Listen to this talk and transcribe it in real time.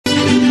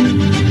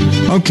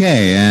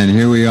Okay, and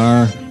here we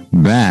are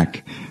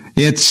back.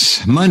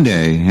 It's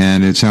Monday,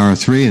 and it's hour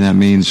 3, and that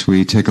means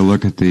we take a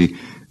look at the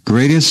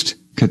greatest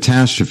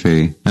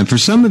catastrophe. And for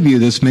some of you,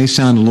 this may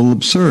sound a little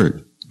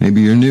absurd.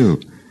 Maybe you're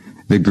new.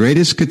 The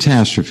greatest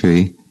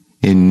catastrophe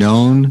in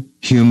known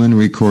human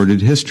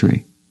recorded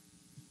history.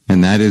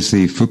 And that is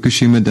the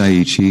Fukushima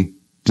Daiichi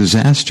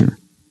disaster.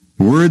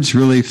 Words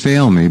really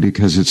fail me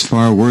because it's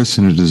far worse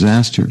than a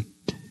disaster.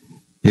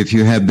 If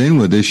you have been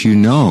with us, you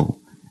know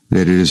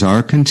that it is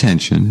our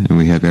contention, and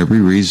we have every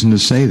reason to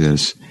say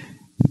this,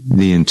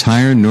 the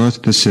entire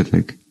North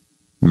Pacific,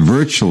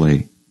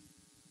 virtually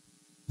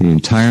the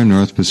entire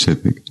North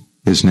Pacific,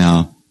 is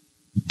now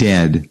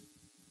dead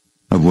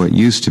of what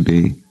used to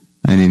be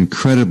an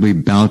incredibly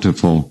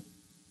bountiful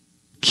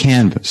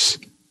canvas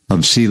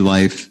of sea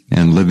life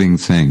and living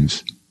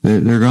things.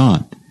 They're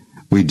gone.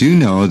 We do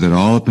know that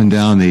all up and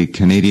down the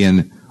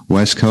Canadian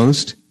West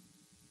Coast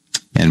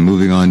and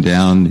moving on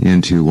down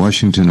into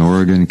Washington,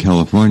 Oregon,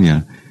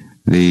 California,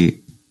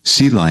 the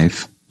sea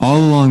life all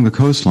along the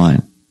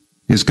coastline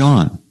is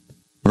gone,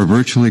 or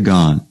virtually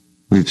gone.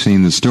 We've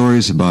seen the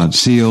stories about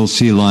seals,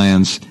 sea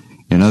lions,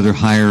 and other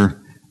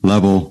higher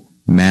level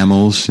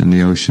mammals in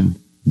the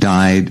ocean,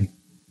 dying,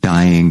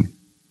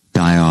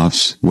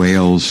 die-offs,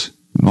 whales,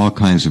 all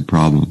kinds of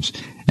problems.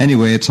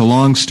 Anyway, it's a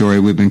long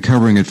story. We've been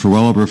covering it for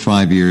well over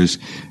 5 years.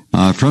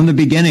 From the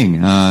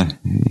beginning,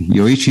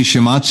 Yoichi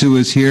Shimatsu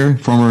is here,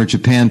 former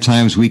Japan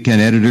Times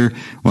weekend editor,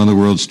 one of the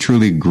world's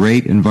truly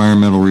great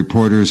environmental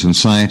reporters and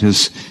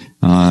scientists.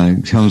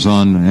 Comes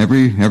on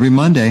every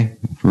Monday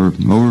for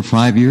over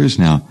 5 years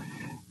now.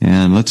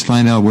 And let's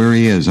find out where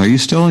he is. Are you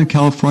still in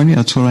California?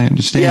 That's what I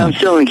understand. Yeah, I'm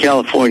still in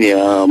California.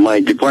 My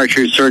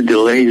departure is sort of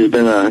delayed. It's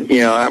been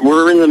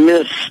we're in the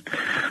midst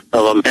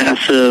of a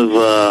massive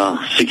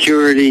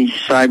security,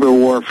 cyber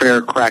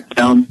warfare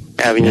crackdown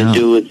having to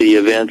do with the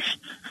events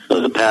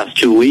of the past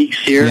 2 weeks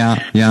here,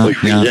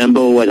 which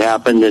resemble what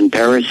happened in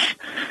Paris.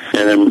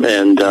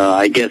 And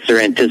I guess they're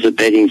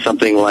anticipating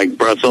something like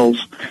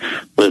Brussels,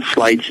 with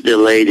flights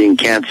delayed and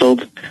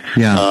canceled.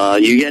 Yeah.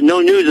 You get no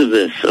news of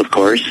this, of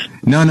course.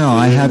 No,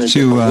 I have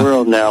to.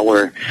 World now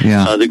where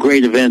the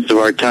great events of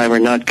our time are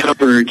not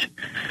covered,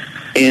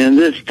 and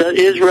this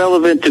is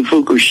relevant to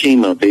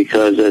Fukushima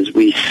because as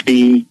we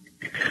see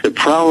the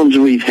problems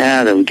we've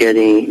had of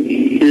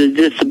getting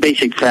just the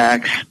basic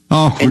facts.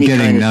 Oh, we're any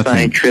getting kind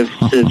nothing. of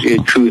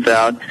scientific truth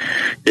out.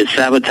 The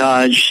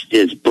sabotage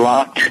is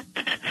blocked.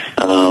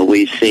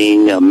 We've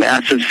seen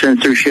massive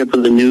censorship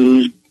of the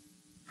news.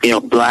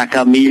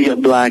 Blackout, media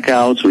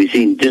blackouts. We've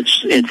seen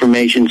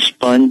disinformation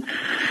spun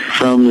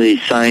from the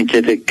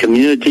scientific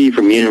community,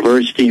 from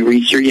university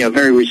research,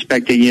 very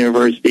respected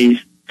universities,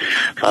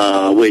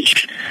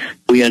 which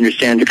we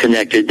understand are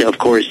connected, of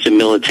course, to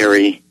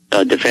military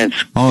defense.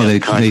 Oh,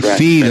 they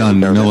feed on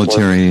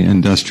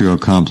military-industrial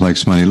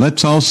complex money.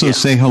 Let's also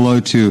say hello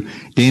to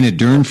Dana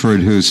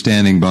Durnford, who's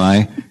standing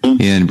by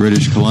in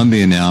British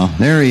Columbia now.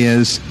 There he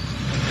is.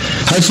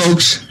 Hi,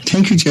 folks.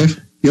 Thank you, Jeff.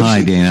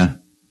 Hi, Dana.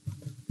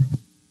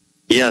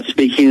 Yeah,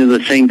 speaking of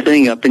the same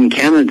thing up in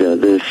Canada,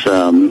 this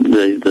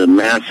the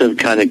massive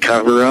kind of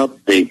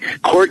cover-up, the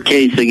court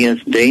case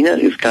against Dana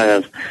is kind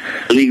of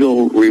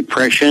legal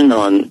repression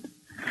on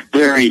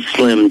very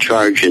slim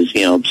charges,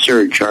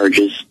 absurd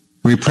charges.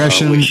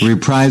 Repression,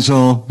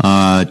 reprisal,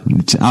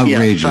 it's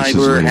outrageous. Yeah,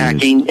 cyber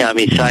hacking.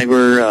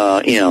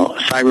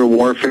 Cyber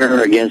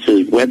warfare against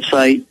his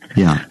website.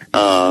 Yeah.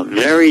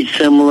 Very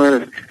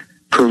similar,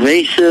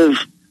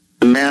 pervasive,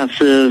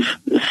 massive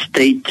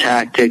state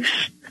tactics.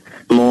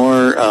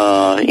 More,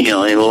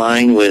 in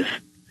line with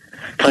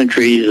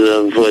countries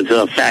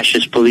with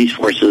fascist police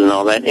forces and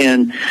all that.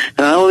 And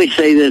I only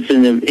say this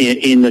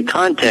in the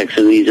context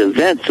of these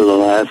events of the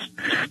last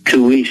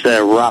 2 weeks that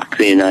have rocked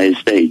the United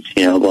States.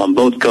 On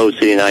both coasts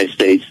of the United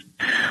States.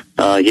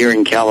 Here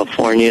in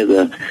California,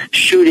 the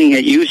shooting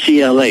at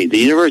UCLA, the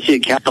University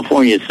of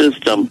California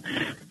system,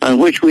 on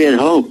which we had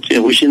hoped,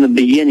 and which in the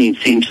beginning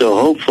seemed so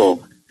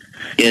hopeful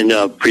in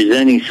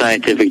presenting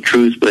scientific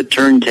truth, but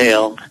turned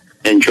tail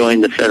and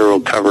joined the federal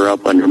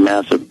cover-up under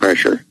massive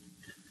pressure.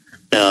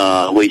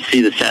 We see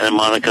the Santa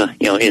Monica,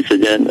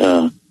 incident,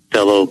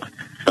 fellow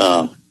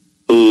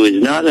who is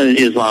not an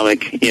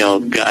Islamic,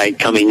 guy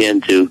coming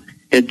in to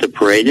hit the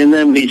parade. And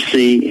then we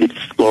see in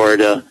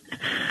Florida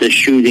the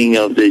shooting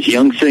of this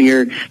young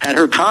singer at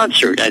her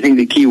concert. I think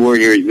the key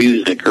word here is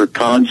music, her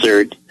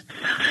concert.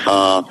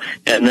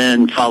 And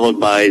then followed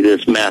by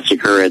this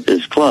massacre at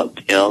this club,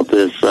 all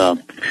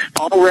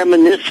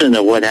reminiscent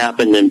of what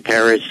happened in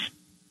Paris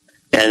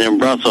and in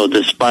Brussels,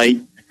 despite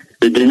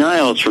the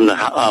denials from the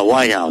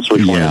White House,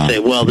 which want to say,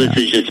 well, this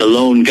is just a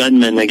lone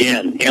gunman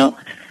again.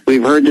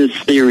 We've heard this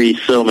theory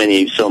so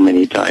many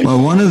times.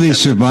 Well, one of the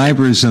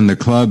survivors in the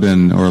club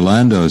in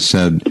Orlando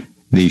said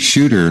the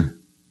shooter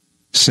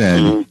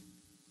said,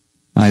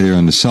 either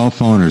on the cell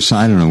phone or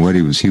I don't know what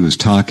he was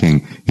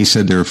talking. He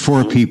said there are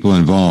 4 people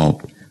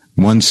involved,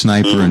 1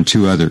 sniper and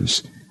 2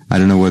 others. I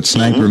don't know what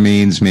sniper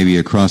means, maybe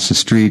across the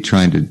street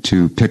trying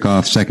to pick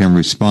off second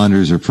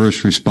responders or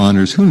first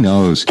responders. Who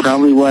knows?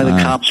 Probably why the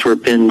cops were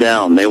pinned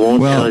down. They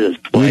won't tell us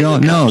why. We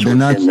don't know. They're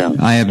not.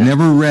 I have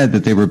never read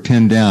that they were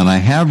pinned down. I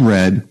have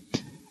read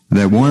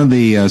that one of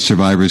the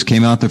survivors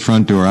came out the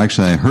front door.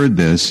 Actually, I heard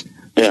this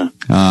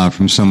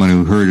from someone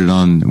who heard it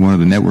on one of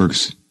the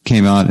networks,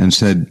 came out and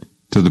said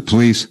to the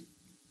police,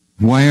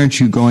 "Why aren't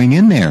you going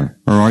in there?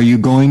 Or are you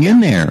going in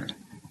there?"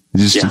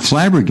 Just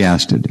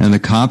flabbergasted, and the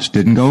cops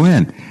didn't go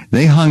in.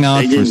 They hung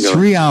out for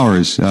 3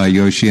 hours,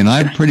 Yoshi, and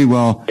I've pretty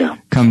well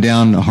come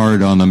down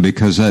hard on them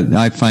because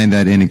I find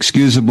that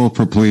inexcusable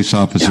for police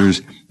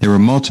officers. There were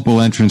multiple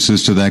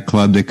entrances to that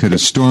club. They could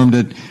have stormed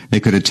it. They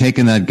could have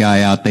taken that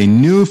guy out. They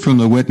knew from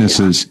the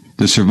witnesses,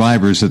 the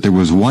survivors, that there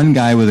was one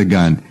guy with a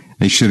gun.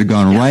 They should have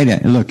gone right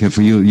at. Look, if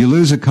you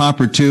lose a cop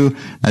or two,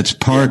 that's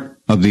part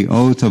of the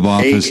oath of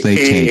office they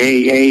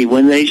take.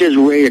 When they just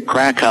raid a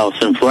crack house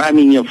in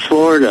Florida,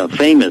 Florida,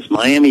 famous,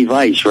 Miami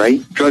Vice,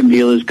 right? Drug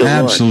dealers galore.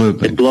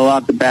 Absolutely. They blow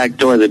out the back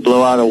door. They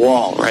blow out a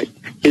wall, right?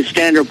 It's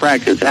standard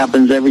practice.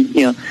 Happens every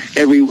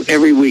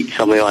week.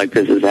 Something like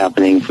this is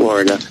happening in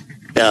Florida.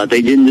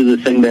 They didn't do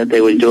the thing that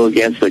they would do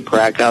against the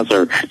crack house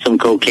or some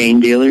cocaine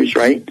dealers,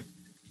 right?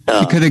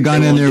 You could have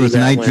gone in there with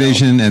night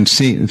vision and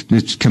save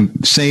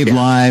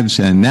lives.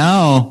 And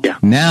now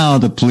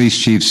the police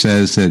chief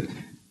says that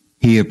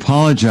he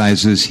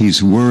apologizes.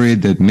 He's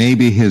worried that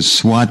maybe his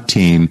SWAT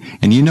team,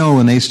 and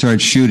when they start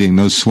shooting,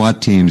 those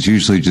SWAT teams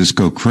usually just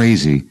go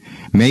crazy.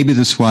 Maybe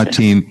the SWAT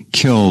team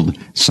killed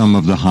some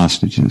of the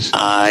hostages.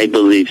 I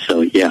believe so,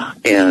 yeah.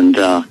 And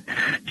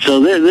so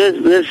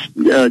this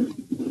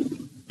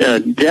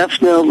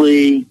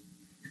definitely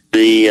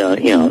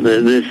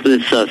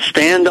this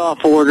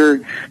standoff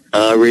order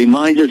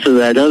reminds us of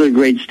that other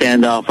great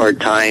standoff our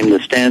time, the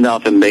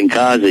standoff in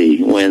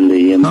Benghazi, when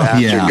the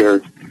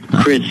ambassador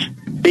Chris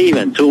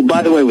Stevens, who,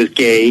 by the way, was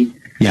gay,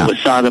 was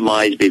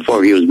sodomized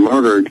before he was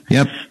murdered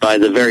by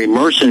the very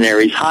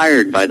mercenaries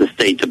hired by the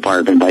State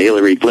Department, by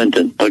Hillary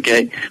Clinton,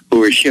 who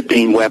were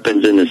shipping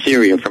weapons into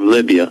Syria from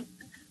Libya.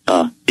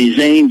 These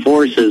same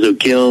forces who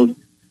killed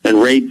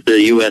and raped the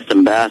U.S.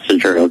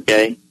 ambassador,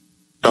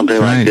 something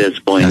like this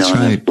going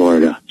on in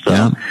Florida.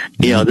 So,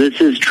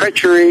 this is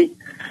treachery.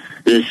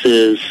 This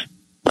is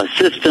a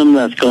system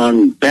that's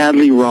gone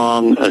badly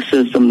wrong, a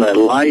system that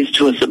lies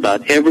to us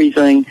about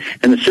everything,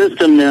 and a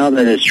system now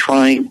that is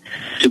trying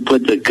to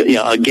put a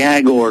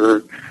gag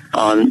order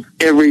on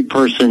every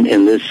person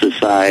in this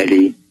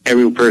society,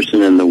 every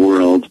person in the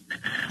world.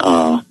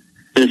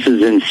 This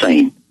is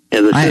insane.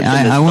 There's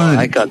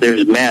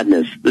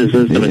madness. This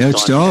system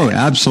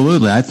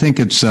absolutely. I think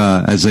it's,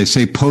 as they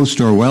say,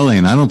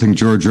 post-Orwellian. I don't think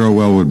George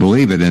Orwell would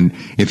believe it. And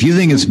if you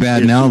think it's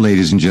bad now,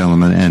 ladies and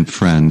gentlemen and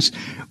friends,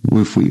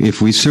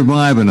 if we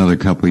survive another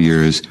couple of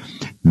years,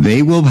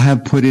 they will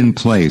have put in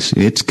place.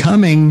 It's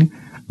coming,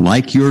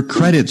 like your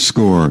credit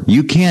score.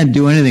 You can't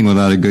do anything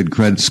without a good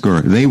credit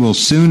score. They will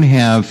soon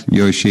have,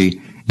 Yoshi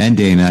and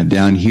Dana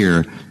down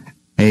here,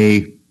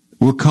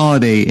 we'll call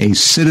it a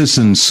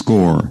citizen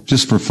score,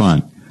 just for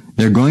fun.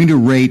 They're going to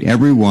rate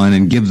everyone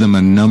and give them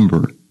a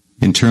number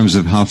in terms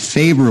of how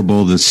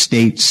favorable the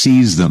state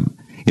sees them.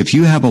 If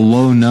you have a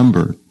low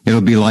number,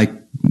 it'll be like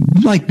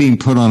being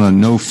put on a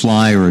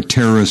no-fly or a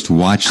terrorist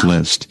watch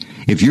list.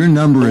 If your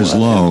number is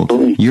low,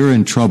 you're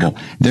in trouble.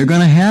 They're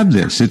going to have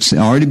this. It's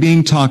already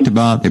being talked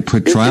about. They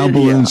put trial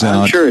balloons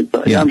out.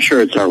 I'm sure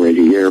it's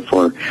already here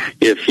for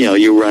if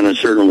you run a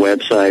certain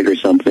website or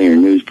something or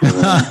news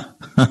program.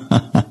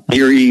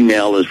 Your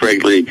email is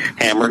regularly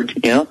hammered,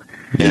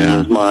 in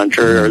this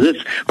monitor or this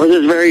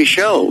very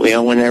show.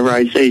 Whenever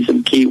I say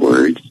some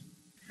keywords,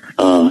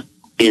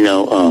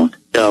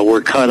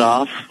 we're cut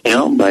off,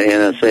 by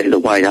NSA, the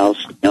White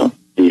House,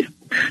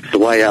 the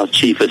White House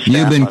chief of staff.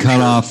 You've been cut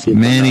off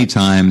many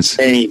times.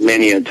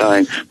 Many a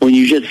time. When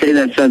you just say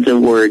that sensitive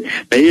word,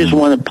 they just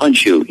want to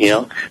punch you,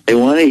 They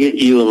want to hit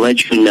you and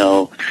let you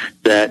know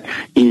that,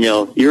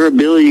 your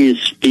ability to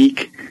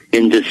speak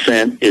in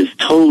dissent is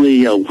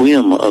totally a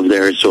whim of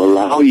theirs to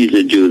allow you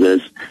to do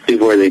this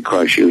before they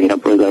crush you,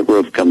 before that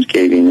roof comes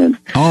caving in.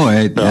 Oh,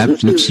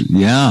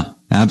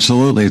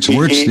 absolutely. It's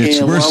worse. It's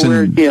worse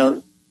than...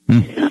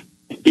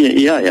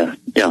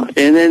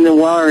 And then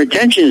while our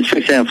attention is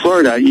fixed on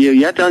Florida,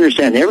 you have to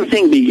understand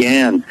everything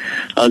began,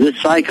 this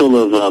cycle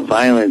of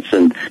violence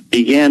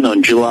began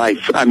on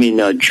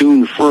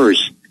June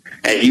 1st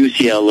at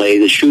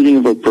UCLA, the shooting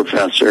of a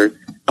professor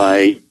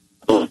by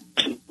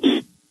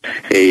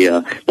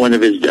one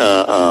of his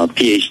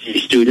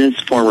PhD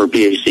students, former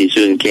PhD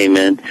student, came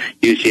in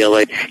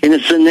UCLA in a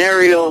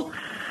scenario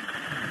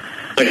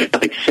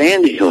like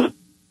Sandy Hook,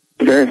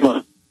 very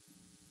much.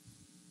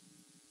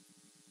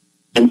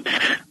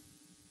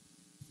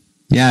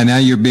 Now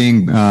you're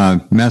being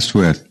messed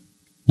with.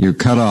 You're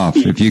cut off.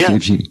 You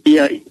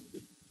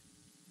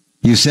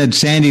said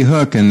Sandy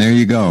Hook, and there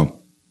you go.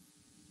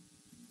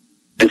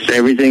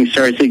 Everything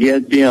starts to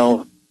get,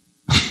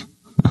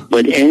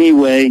 But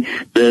anyway,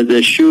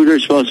 the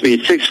shooter's supposed to be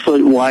a 6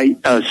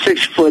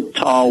 foot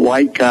tall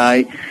white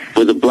guy,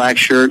 with a black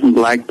shirt and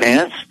black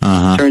pants.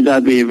 Uh-huh. Turns out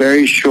to be a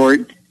very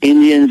short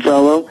Indian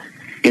fellow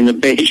in a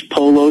beige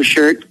polo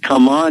shirt.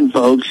 Come on,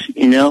 folks.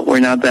 We're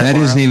not that That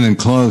far isn't out. even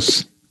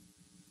close.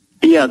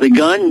 Yeah, the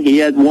gun, he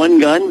had one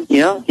gun.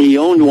 He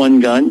owned one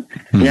gun.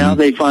 Mm-hmm. Now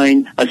they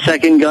find a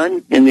second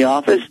gun in the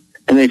office,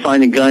 and they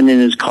find a gun in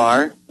his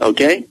car,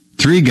 okay?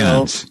 3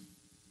 guns. So,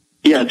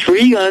 yeah,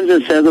 3 guns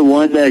instead of the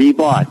one that he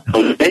bought,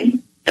 okay?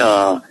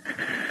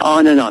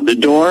 On and on. The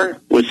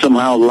door was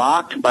somehow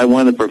locked by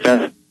one of the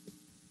professors.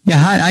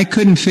 Yeah, I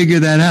couldn't figure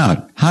that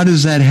out. How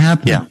does that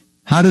happen? Yeah.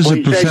 How does Well, a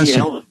he said he professor...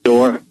 held the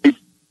door. He's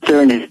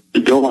there and hit the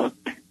door.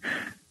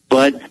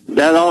 But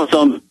that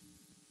also...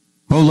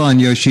 Hold on,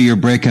 Yoshi, you're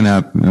breaking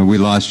up. We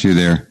lost you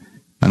there.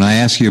 And I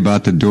asked you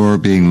about the door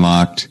being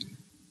locked.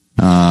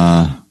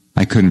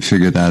 I couldn't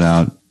figure that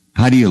out.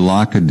 How do you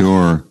lock a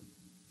door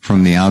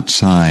from the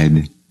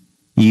outside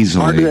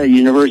easily? Part of that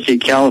University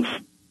of California.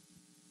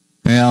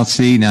 Well,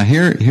 see, now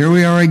here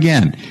we are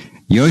again.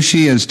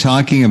 Yoshi is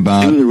talking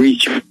about... Do the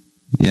research.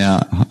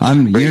 Yeah,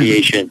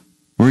 Radiation.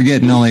 We're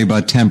getting only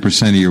about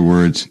 10% of your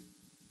words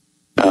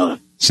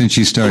since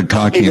you started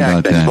talking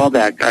about that. Call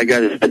back. I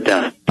got it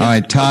down. All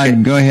right, Todd,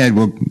 okay. Go ahead.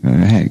 We'll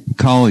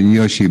call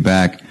Yoshi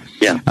back.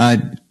 Yeah.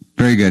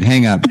 Very good.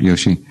 Hang up,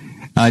 Yoshi.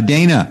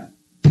 Dana.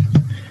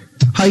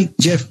 Hi,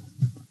 Jeff.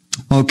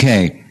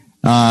 Okay.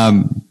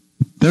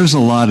 There's a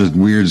lot of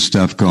weird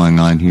stuff going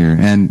on here,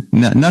 and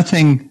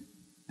nothing...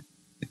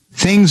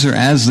 Things are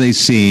as they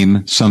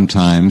seem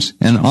sometimes,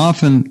 and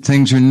often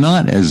things are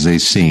not as they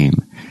seem.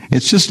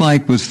 It's just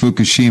like with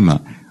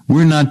Fukushima.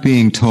 We're not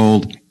being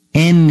told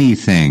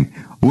anything.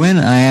 When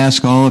I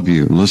ask all of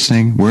you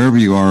listening, wherever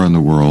you are in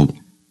the world,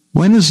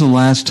 when is the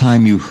last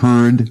time you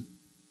heard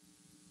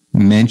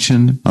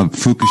mention of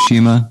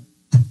Fukushima,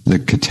 the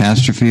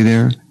catastrophe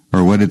there,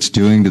 or what it's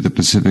doing to the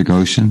Pacific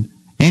Ocean?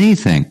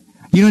 Anything.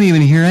 You don't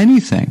even hear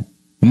anything.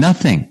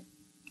 Nothing.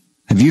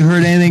 Have you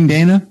heard anything,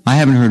 Dana? I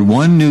haven't heard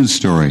one news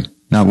story,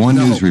 not one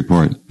news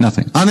report,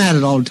 nothing. I'm at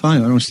it all the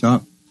time. I don't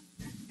stop.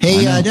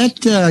 Hey, that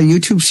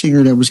YouTube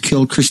singer that was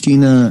killed,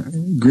 Christina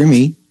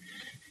Grimmie,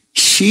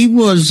 she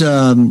was,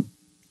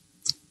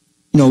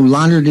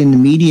 laundered in the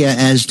media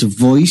as the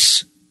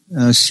Voice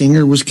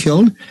singer was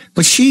killed.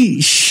 But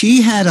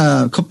she had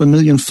a couple of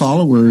million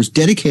followers,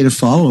 dedicated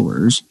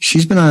followers.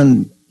 She's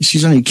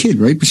only a kid,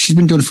 right? But she's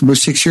been doing it for about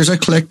 6 years. I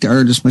collect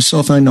artists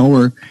myself. I know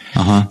her.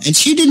 Uh-huh. And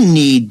she didn't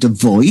need The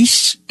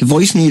Voice. The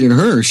Voice needed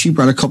her. She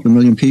brought a couple of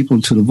million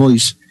people to The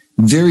Voice.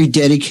 Very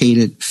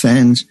dedicated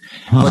fans.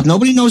 Huh. But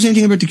nobody knows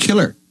anything about the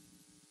killer.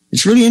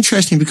 It's really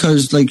interesting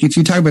because, like, if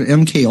you talk about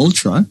MK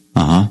Ultra,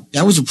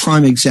 that was a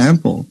prime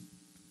example.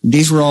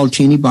 These were all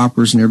teeny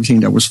boppers and everything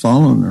that was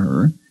following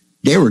her.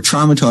 They were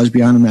traumatized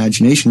beyond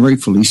imagination,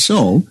 rightfully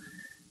so.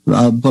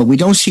 But we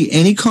don't see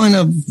any kind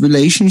of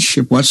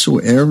relationship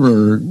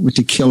whatsoever with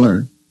the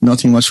killer.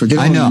 Nothing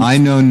whatsoever. I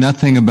know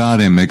nothing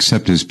about him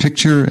except his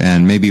picture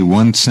and maybe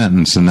one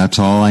sentence, and that's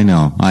all I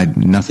know.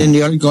 Nothing. And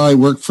the other guy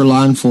worked for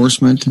law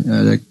enforcement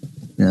down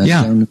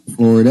in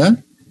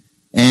Florida.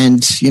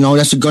 And,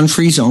 that's a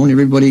gun-free zone.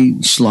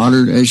 Everybody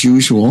slaughtered as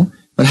usual.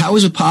 But how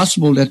is it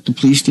possible that the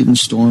police didn't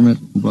storm it?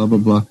 Blah, blah,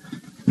 blah.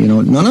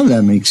 None of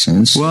that makes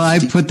sense. Well, I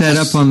put that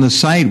up on the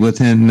site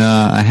within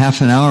a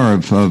half an hour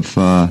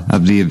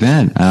of the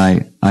event.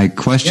 I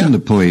questioned the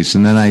police,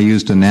 and then I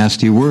used a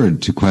nasty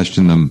word to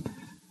question them.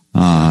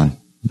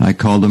 I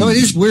called them. No, it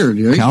is weird.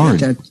 Coward.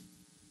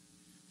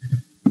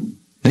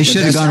 They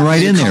should have gone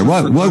right in there.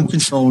 What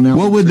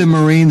would the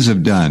Marines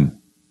have done,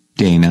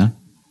 Dana?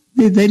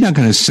 They're not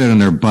going to sit on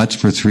their butts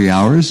for 3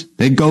 hours.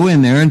 They'd go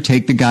in there and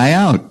take the guy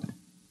out.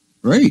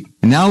 Right.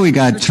 And now we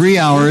got 3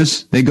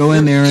 hours. They go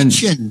in there and...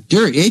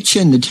 They're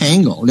itching to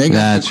tangle. They got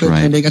That's the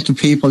equipment, right. They got the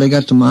people, they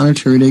got the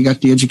monitor, they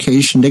got the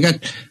education.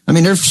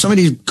 Some of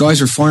these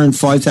guys are firing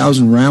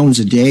 5,000 rounds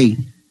a day.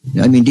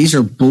 These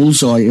are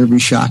bullseye every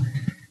shot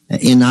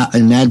in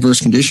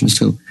adverse conditions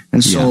too.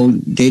 And so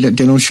they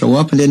don't show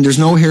up. And then there's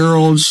no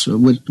heralds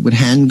with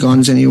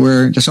handguns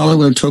anywhere. That's all it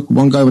would have took.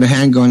 One guy with a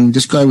handgun.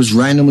 This guy was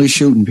randomly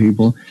shooting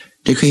people.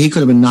 He could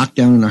have been knocked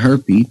down in a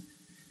heartbeat.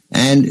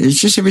 And it's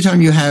just every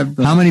time you have...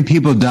 How many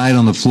people died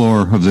on the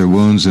floor of their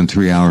wounds in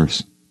 3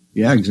 hours?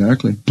 Yeah,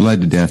 exactly. Bled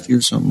to death. Or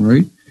something,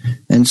 right?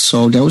 And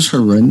so that was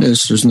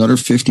horrendous. There's another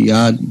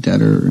 50-odd that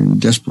are in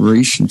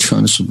desperation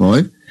trying to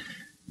survive.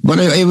 But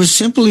it was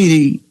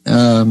simply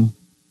the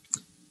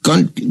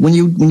gun. When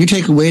you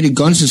take away the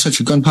guns in such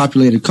a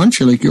gun-populated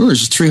country like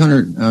yours, it's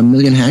 300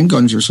 million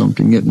handguns or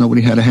something, yet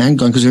nobody had a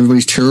handgun because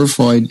everybody's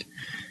terrified,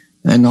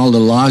 and all the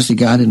laws they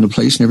got into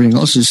place and everything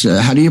else is,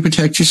 how do you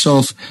protect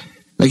yourself?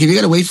 Like, if you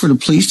got to wait for the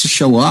police to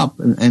show up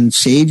and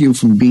save you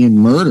from being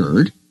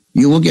murdered,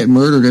 you will get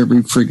murdered every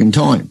freaking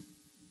time.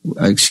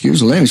 Excuse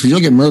the language, but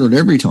you'll get murdered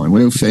every time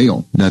without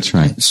fail. That's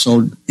right.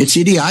 So it's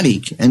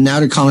idiotic. And now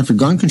they're calling for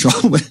gun control.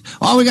 We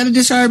got to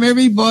disarm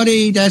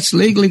everybody that's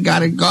legally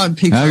got a gun.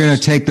 They're going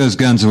to take those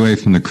guns away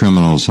from the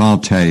criminals. I'll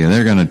tell you.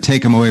 They're going to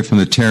take them away from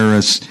the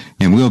terrorists,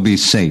 and we'll be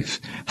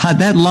safe.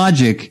 That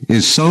logic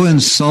is so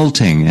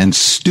insulting and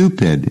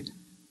stupid.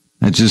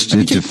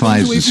 It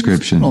defies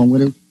description.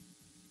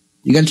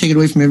 You got to take it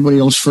away from everybody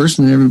else first,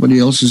 and then everybody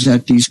else is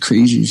at these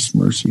crazies'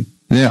 mercy.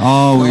 They're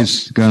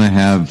always going to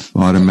have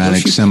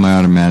automatic,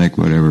 semi-automatic,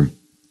 whatever.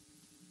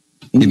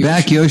 You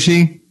back,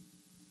 Yoshi?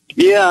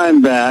 Yeah,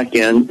 I'm back,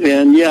 and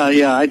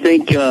yeah, I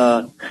think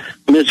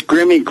Miss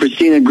Grimmy,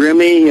 Christina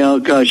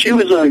Grimmy, she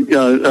was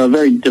a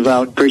very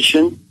devout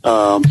Christian.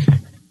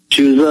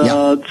 She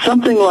was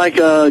something like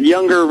a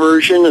younger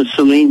version of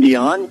Celine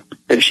Dion.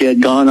 If she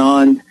had gone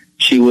on,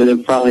 she would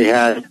have probably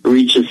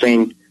reached the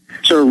same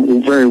sort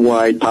of very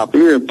wide,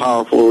 popular,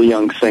 powerful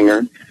young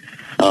singer.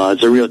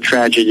 It's a real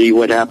tragedy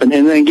what happened.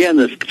 And then again,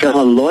 this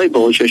fellow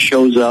Loibel just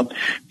shows up,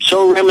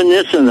 so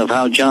reminiscent of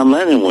how John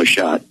Lennon was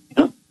shot,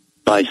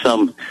 by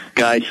some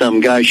guy.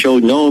 Some guy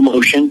showed no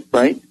emotion,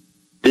 right?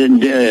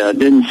 Didn't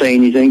say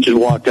anything, just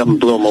walked up and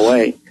blew him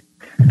away.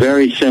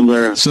 Very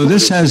similar. So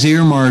this has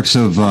earmarks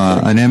of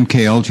an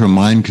MK Ultra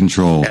mind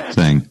control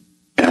thing.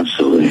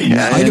 Absolutely.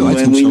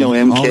 And we know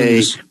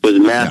MK was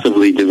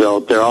massively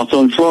developed there,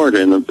 also in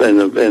Florida, in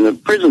the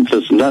prison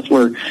system. That's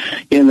where,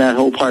 in that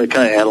whole part of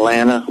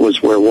Atlanta,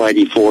 was where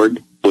Whitey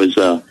Ford was,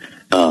 the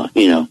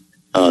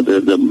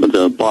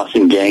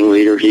Boston gang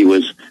leader. He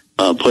was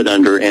put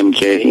under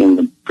MK in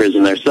the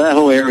prison there. So that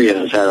whole area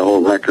has had a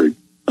whole record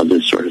of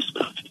this sort of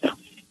stuff. Yeah.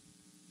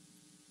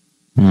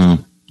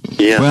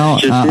 Yeah. Well,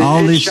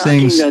 all these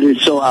things that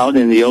is so out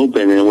in the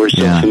open, and we're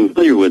so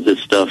familiar with this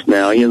stuff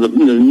now. You know,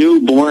 the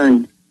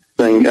newborn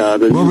thing.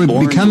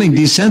 We're becoming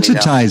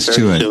desensitized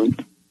to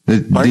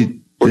it.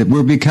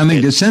 We're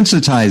becoming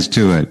desensitized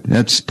to it.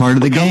 That's part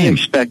of the game.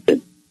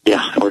 Expected.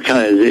 Yeah,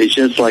 it's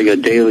just like a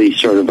daily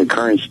sort of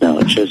occurrence now.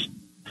 It's just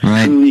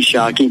truly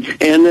shocking.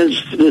 And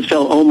this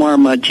fellow Omar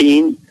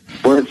Mateen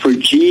worked for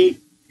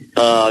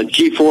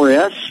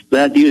G4S.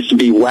 That used to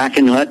be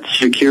Wackenhut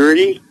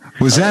Security.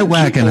 Was that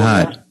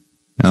Wackenhut?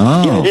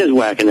 Oh. Yeah, it is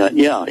Wackenhut.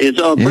 Yeah, it's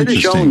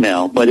British owned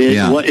now, but it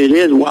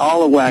is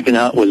all of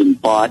Wackenhut was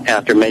bought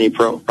after many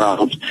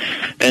problems,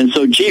 and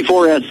so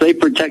G4S, they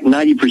protect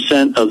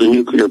 90% of the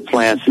nuclear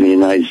plants in the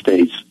United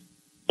States.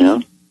 You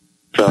know,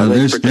 so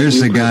there's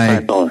the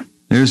guy.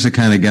 There's the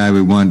kind of guy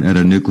we want at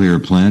a nuclear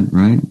plant,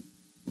 right?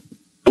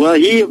 Well,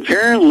 he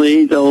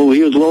apparently, though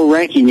he was low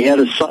ranking, he had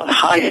a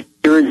high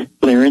security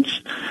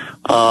clearance.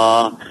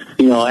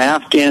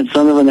 Afghan,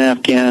 son of an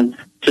Afghan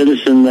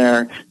citizen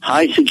there,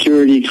 high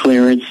security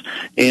clearance,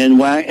 and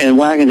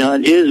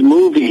Wackenhut is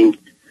moving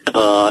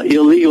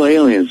illegal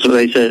aliens. So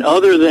they said,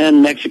 other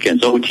than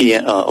Mexicans,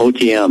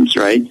 OTMs,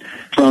 right,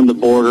 from the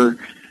border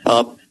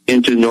up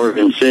into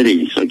northern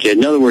cities. Okay,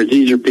 in other words,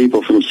 these are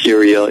people from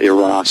Syria,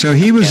 Iraq. So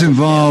he was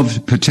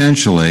involved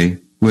potentially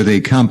with a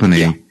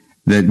company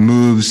that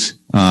moves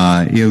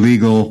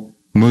illegal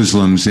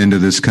Muslims into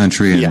this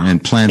country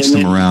and plants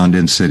them around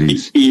in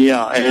cities.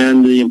 Yeah,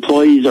 and the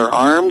employees are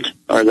armed,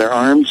 they're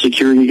armed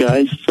security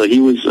guys. So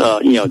he was,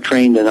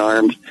 trained and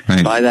armed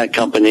by that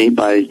company.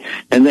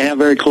 And they have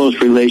a very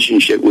close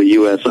relationship with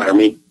U.S.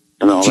 Army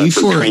and all that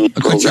for training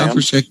programs. Cut you off for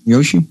a second,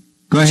 Yoshi.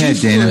 Go ahead,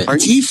 Dana.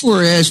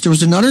 G4S, there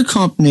was another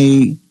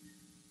company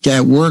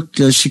that worked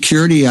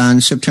security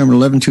on September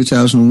 11,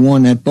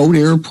 2001 at both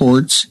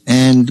airports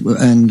and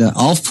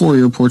all four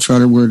airports,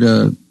 rather, where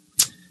the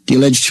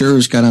alleged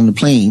terrorists got on the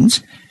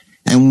planes,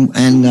 and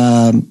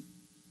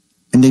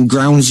then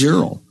Ground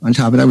Zero on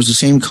top of that was the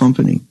same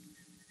company,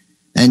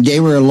 and they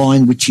were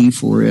aligned with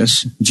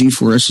G4S.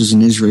 G4S is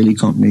an Israeli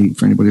company.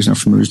 For anybody who's not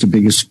familiar, it's the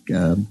biggest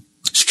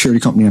security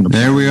company on the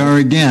planet. There we are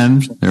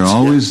again. They're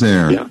always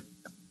there. Yeah.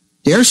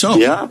 They're so.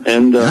 Yeah,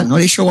 and no,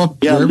 they show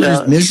up wherever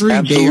there's misery.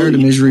 Absolutely. They are the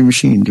misery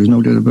machine. There's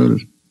no doubt about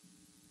it.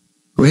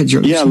 Go ahead, Joe.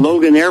 Yeah,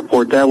 Logan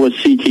Airport. That was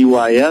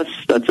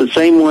CTYS. That's the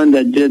same one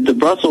that did the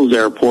Brussels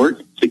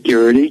Airport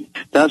security.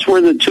 That's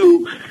where the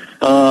two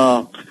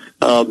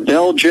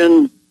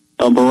Belgian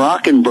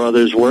Moroccan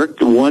brothers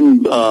worked.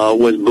 One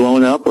was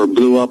blown up or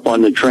blew up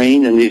on the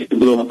train, and he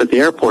blew up at the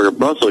airport of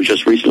Brussels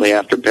just recently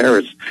after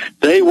Paris.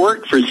 They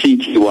worked for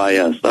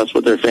CTYS. That's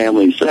what their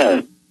family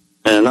said.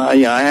 And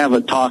I have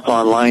a talk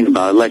online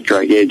about it, lecture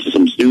I gave to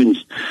some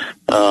students.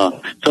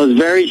 So it's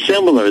very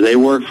similar. They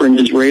work for an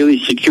Israeli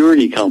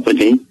security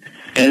company.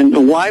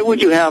 And why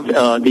would you have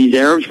these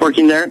Arabs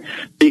working there?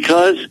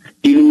 Because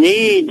you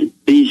need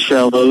these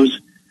fellows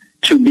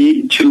to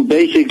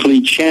basically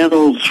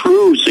channel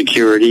through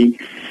security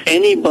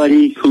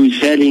anybody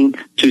who's heading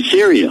to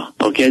Syria.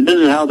 Okay, this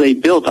is how they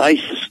built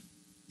ISIS.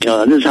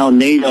 This is how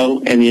NATO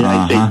and the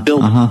United States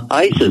built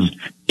ISIS.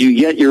 You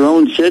get your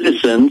own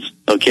citizens,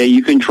 okay,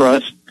 you can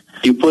trust.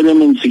 You put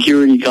them in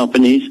security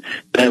companies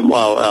that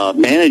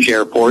manage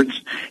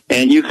airports,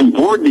 and you can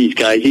board these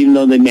guys, even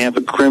though they may have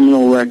a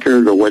criminal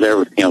record or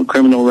whatever,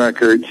 criminal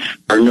record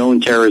or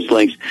known terrorist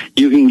links.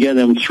 You can get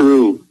them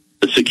through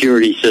the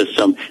security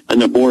system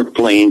and the board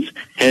planes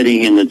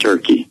heading into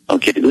Turkey.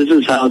 Okay, this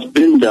is how it's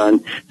been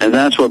done, and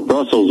that's what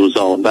Brussels was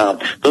all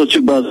about. Those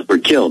two brothers were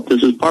killed.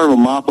 This is part of a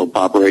mop-up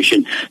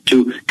operation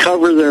to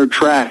cover their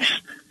tracks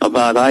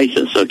about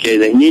ISIS, okay?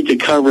 They need to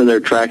cover their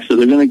tracks, so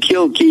they're going to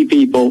kill key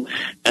people,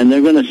 and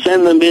they're going to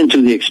send them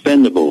into the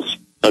expendables,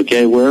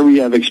 Okay, wherever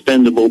you have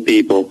expendable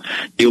people,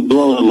 you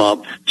blow them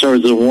up,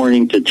 serves as a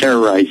warning to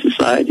terrorize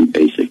society,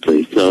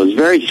 basically. So it's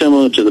very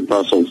similar to the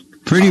Brussels.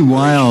 Pretty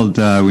wild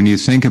when you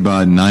think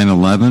about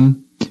 9/11.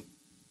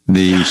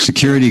 The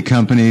security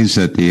companies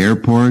at the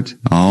airport,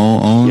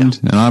 all owned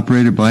and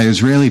operated by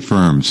Israeli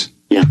firms.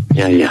 Yeah.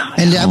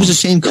 And that was the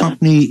same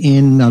company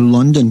in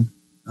London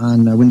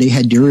when they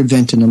had their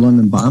event in the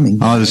London bombing.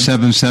 Oh, the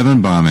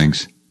 7/7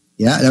 bombings.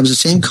 Yeah, that was the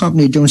same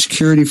company doing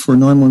security for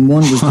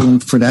 911 was doing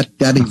for that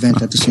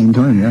event at the same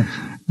time, yeah.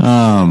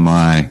 Oh,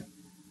 my.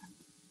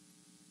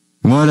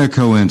 What a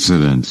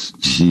coincidence.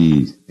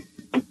 Jeez.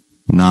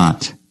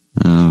 Not.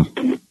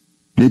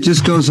 It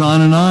just goes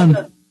on and on.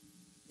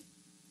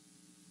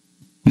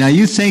 Now,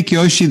 you think,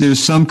 Yoshi, there's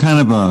some kind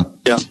of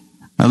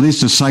at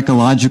least a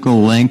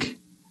psychological link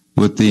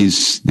with the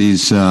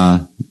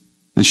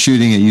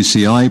shooting at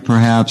UCLA,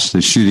 perhaps,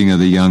 the shooting of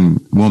the young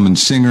woman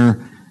singer,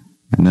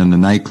 and then the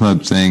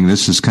nightclub thing.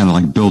 This is kind of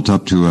like built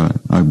up to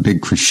a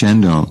big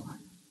crescendo.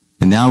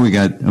 And now we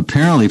got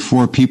apparently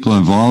 4 people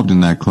involved in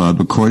that club.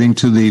 According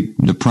to the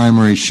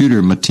primary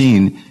shooter,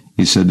 Mateen,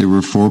 he said there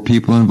were 4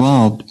 people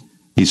involved.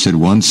 He said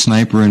 1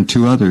 sniper and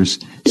 2 others.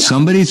 Yeah.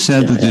 Somebody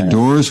said that the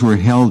doors were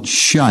held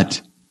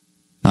shut.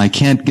 I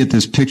can't get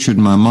this pictured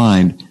in my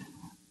mind.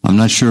 I'm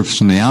not sure if it's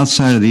from the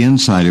outside or the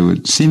inside. It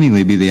would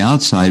seemingly be the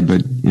outside,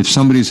 but if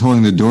somebody's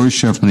holding the door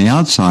shut from the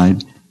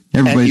outside,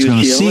 everybody's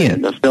going to see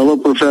it. The fellow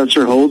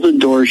professor holds the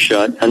door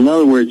shut. In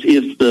other words,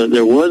 if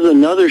there was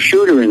another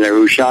shooter in there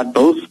who shot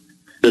both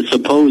the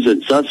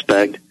supposed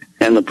suspect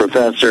and the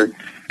professor,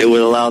 it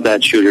would allow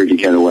that shooter to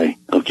get away,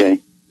 okay?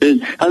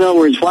 In other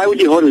words, why would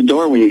you hold the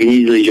door when you can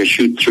easily just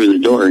shoot through the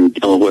door and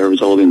kill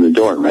whoever's holding the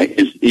door, right?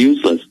 It's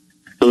useless.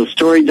 So the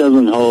story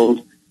doesn't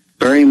hold.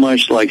 Very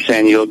much like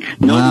Sandy Hook.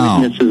 No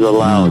witnesses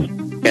allowed.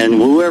 And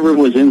whoever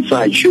was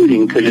inside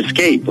shooting could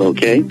escape,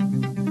 okay?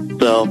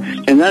 So,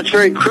 and that's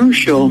very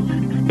crucial.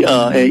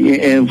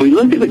 And if we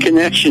look at the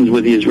connections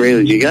with the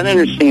Israelis, you got to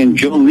understand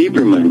Joe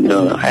Lieberman,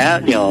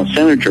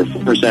 senator,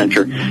 former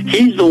senator,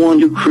 he's the one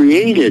who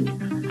created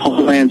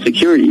Homeland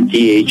Security,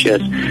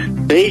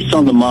 DHS, based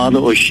on the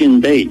model of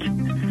Shin Bet,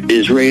 the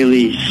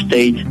Israeli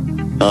state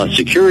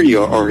security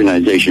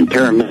organization,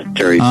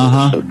 paramilitary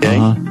force, okay?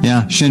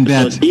 Yeah, Shin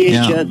Bet. So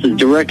DHS is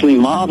directly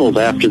modeled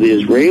after the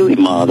Israeli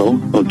model,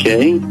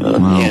 okay?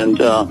 And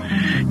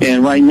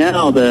right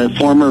now, the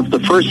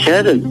first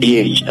head of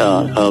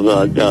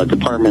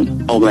Department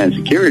of Homeland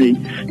Security,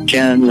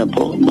 Janet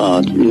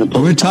Napolitano. We're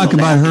going to talk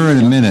about her in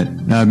a minute.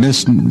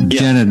 Miss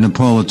Janet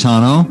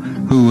Napolitano,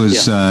 who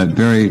was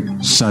very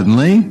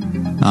suddenly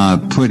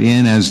put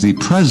in as the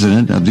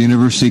president of the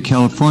University of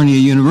California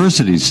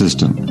University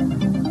System.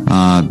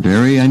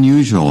 Very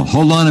unusual.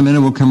 Hold on a minute.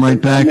 We'll come right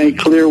back. Make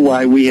clear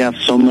why we have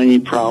so many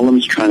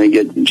problems trying to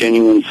get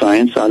genuine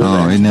science out of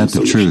that. Oh, isn't that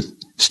the truth?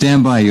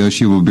 Stand by,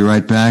 Yoshi. We'll be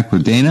right back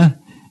with Dana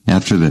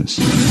after this.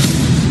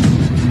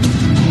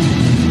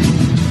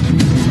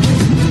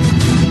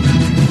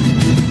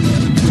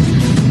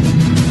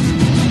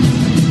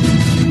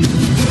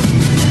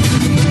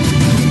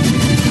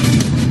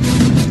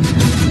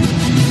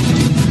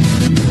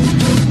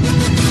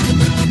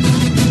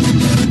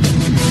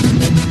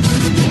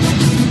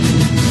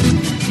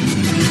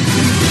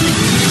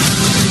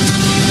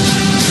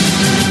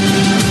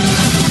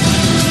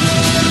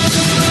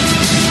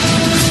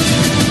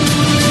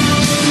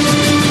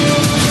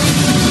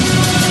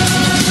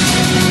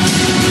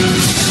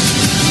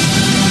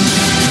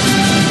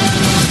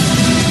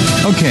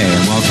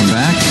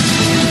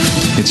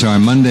 It's our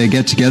Monday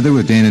get-together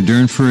with Dana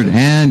Durnford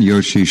and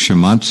Yoshi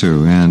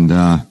Shimatsu. And,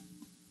 all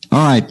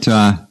right,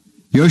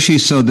 Yoshi,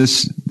 so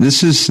this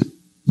is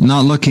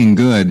not looking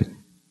good.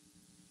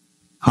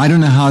 I don't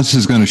know how this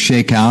is going to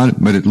shake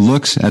out, but it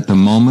looks at the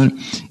moment,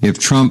 if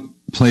Trump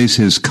plays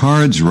his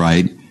cards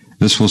right,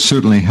 this will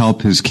certainly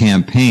help his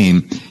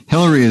campaign.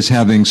 Hillary is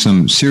having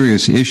some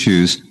serious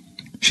issues.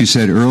 She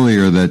said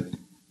earlier that,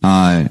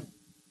 I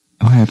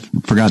have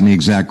forgotten the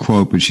exact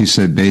quote, but she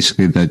said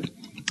basically that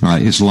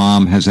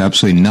Islam has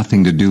absolutely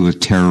nothing to do with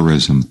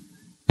terrorism,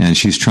 and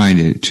she's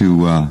trying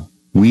to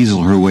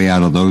weasel her way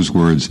out of those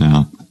words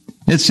now.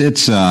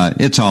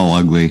 It's all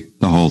ugly,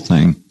 the whole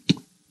thing.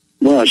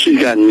 Well, she's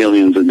gotten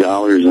millions of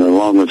dollars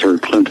along with her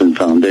Clinton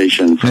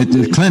Foundation.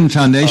 The Clinton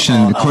Foundation,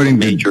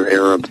 according to major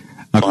Arab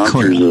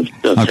sponsors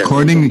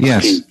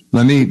yes.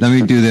 Let me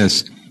do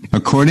this.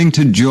 According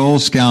to Joel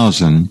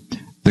Skousen,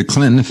 the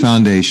Clinton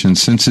Foundation,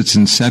 since its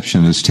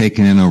inception, has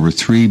taken in over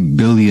 $3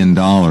 billion.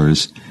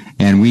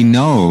 And we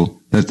know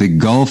that the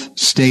Gulf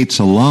states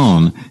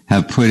alone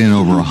have put in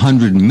over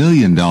 $100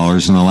 million in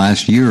the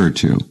last year or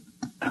two.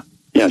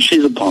 Yeah,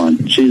 she's a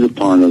pawn. She's a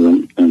pawn of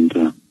them.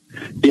 And,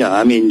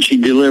 I mean, she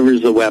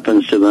delivers the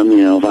weapons to them,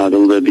 out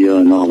of Libya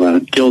and all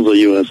that. Kills a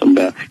U.S.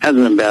 ambassador, has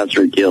an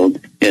ambassador killed,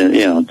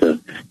 to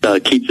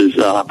keep his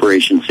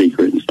operation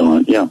secret and so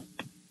on. Yeah.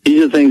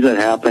 These are things that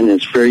happen.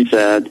 It's very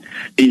sad.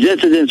 These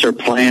incidents are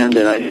planned,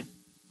 and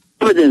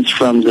evidence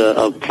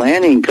of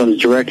planning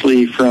comes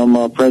directly from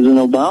President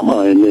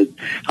Obama. And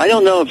I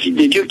don't know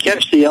did you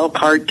catch the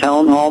Elkhart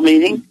town hall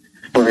meeting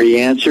where he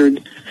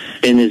answered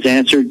in his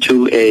answer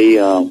to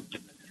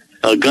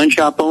a gun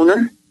shop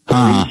owner.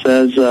 He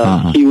says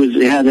he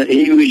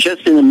was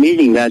just in a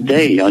meeting that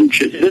day.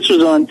 This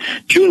was on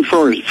June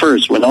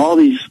 1st when all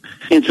these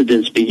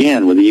incidents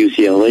began with the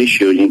UCLA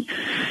shooting.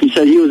 He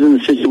said he was in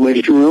the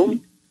situation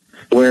room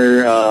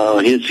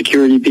where his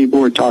security people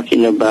were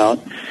talking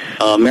about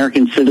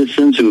American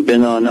citizens who've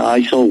been on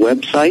ISIL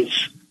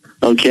websites,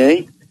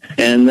 okay,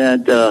 and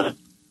that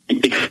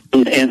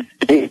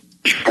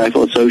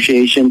Rifle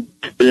Association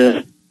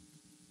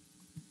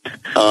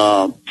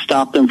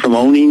stopped them from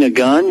owning a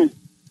gun.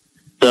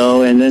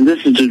 So, and then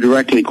this is to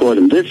directly quote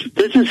him. This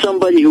is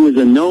somebody who is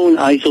a known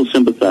ISIL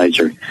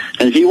sympathizer.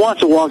 And if he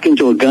wants to walk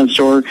into a gun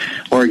store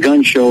or a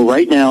gun show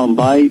right now and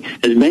buy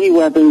as many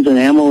weapons and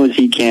ammo as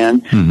he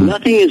can,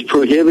 nothing is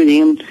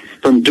prohibiting him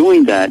from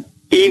doing that,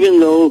 even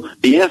though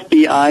the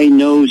FBI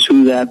knows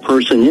who that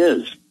person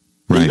is.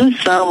 Right. Does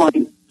this sound like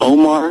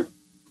Omar?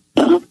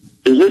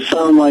 Does this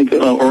sound like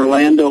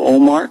Orlando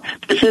Omar?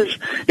 This is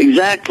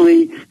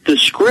exactly the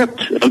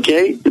script,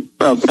 okay?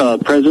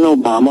 President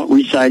Obama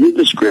recited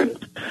the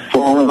script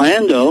for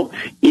Orlando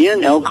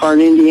in Elkhart,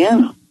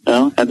 Indiana,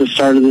 at the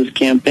start of this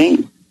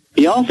campaign.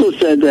 He also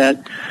said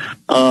that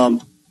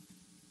one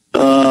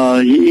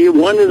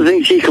of the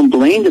things he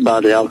complained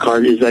about at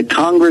Elkhart is that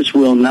Congress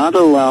will not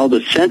allow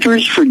the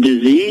Centers for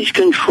Disease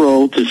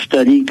Control to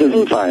study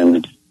gun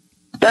violence.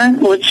 That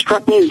what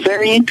struck me as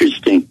very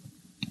interesting.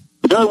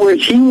 In other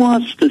words, he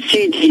wants the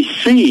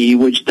CDC,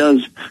 which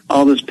does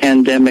all this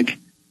pandemic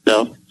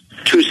stuff,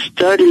 to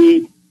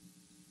study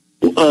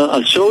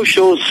a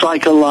social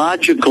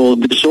psychological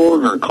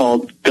disorder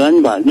called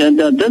gun violence.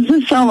 Now, does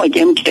this sound like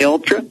MK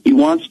Ultra? He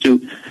wants to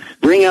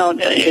bring out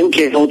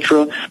MK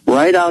Ultra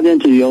right out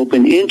into the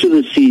open, into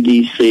the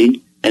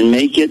CDC, and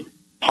make it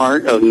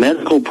part of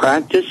medical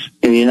practice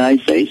in the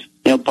United States,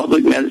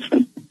 public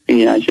medicine in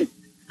the United States.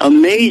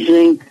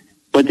 Amazing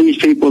what these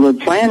people are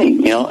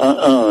planning,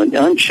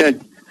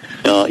 unchecked,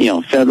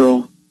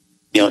 federal,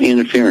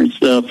 interference.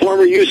 The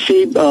former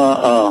UC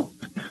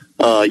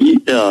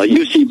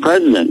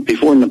president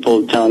before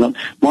Napolitano,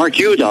 Mark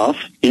Yudof,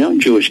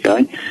 Jewish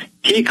guy,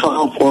 he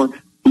called for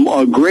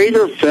a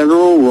greater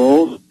federal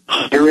role in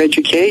higher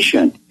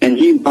education, and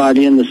he brought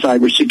in the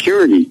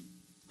cybersecurity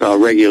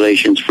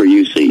regulations for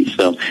UC.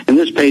 So, and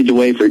this paved the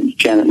way for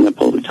Janet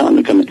Napolitano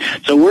to come in.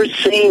 So we're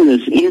seeing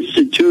this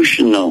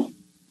institutional,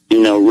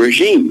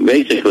 regime,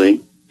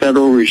 basically,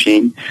 federal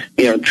regime,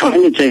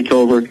 trying to take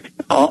over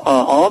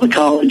all the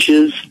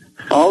colleges,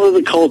 all of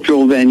the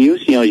cultural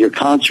venues, your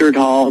concert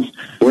halls,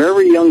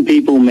 wherever young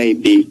people may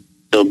be.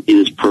 There'll be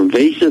this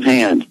pervasive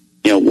hand,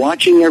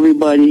 watching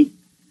everybody,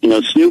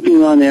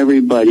 snooping on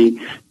everybody,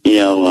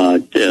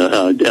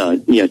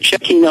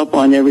 checking up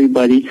on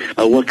everybody,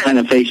 what kind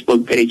of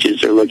Facebook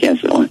pages they're looking at,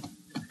 so on.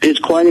 It's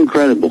quite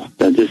incredible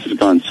that this has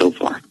gone so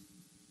far.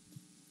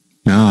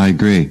 No, I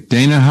agree.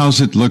 Dana,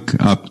 how's it look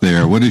up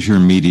there? What is your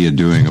media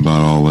doing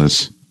about all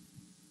this?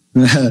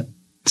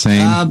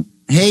 Same?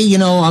 Hey,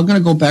 I'm going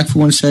to go back for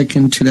 1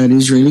 second to that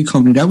Israeli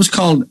company. That was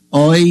called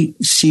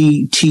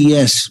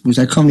ICTS, was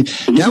that company.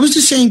 That was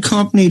the same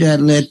company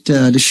that let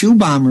the shoe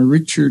bomber,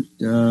 Richard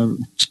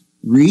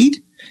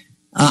Reed,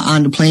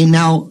 on the plane.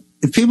 Now,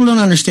 if people don't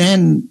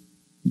understand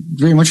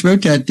very much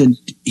about that,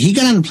 he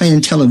got on the plane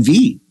in Tel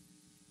Aviv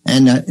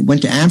and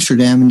went to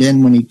Amsterdam, and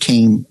then when he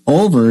came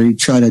over, he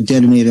tried to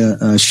detonate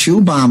a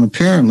shoe bomb,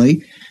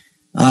 apparently.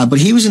 But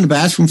he was in the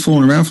bathroom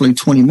fooling around for like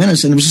 20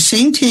 minutes, and it was the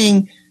same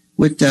thing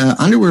with the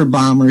underwear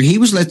bomber. He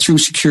was let through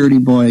security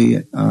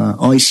by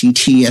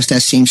ICTS,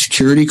 that same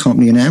security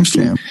company in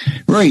Amsterdam.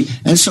 Right.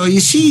 And so you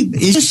see,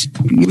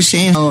 you were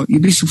saying how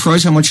you'd be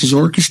surprised how much is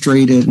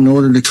orchestrated in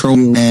order to troll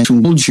you and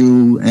to hold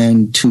you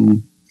and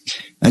to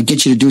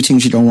get you to do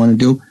things you don't want to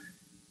do.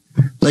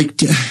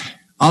 Like,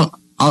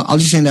 I'll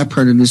just say that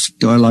part of this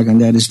dialogue on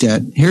that is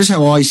that here's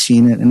how I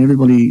seen it, and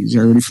everybody's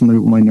already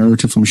familiar with my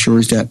narrative, I'm sure,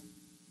 is that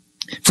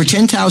for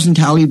 10,000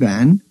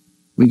 Taliban,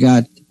 we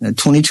got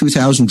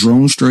 22,000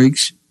 drone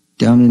strikes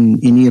down in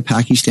India,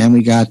 Pakistan.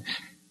 We got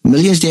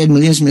millions dead,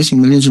 millions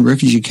missing, millions in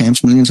refugee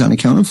camps, millions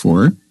unaccounted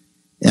for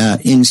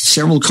in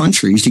several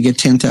countries to get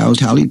 10,000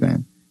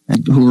 Taliban,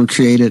 who were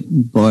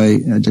created by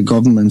the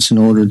governments in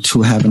order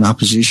to have an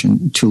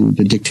opposition to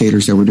the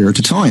dictators that were there at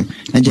the time.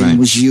 And then it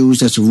was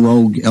used as a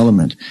rogue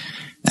element.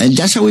 And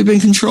that's how we've been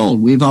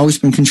controlled. We've always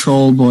been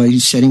controlled by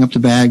setting up the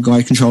bad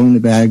guy, controlling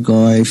the bad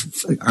guy,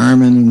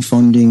 arming and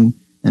funding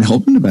and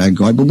helping the bad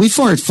guy. But we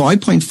fired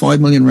 5.5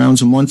 million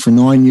rounds a month for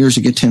 9 years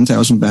to get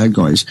 10,000 bad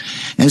guys.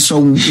 And so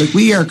like,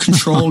 we are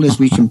controlled as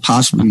we can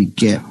possibly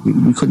get.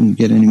 We couldn't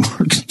get any more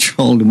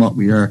control than what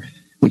we are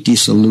with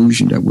this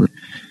illusion that we're.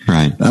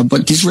 Right.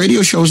 But this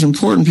radio show is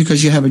important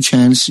because you have a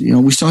chance.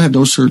 We still have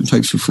those certain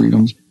types of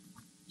freedoms.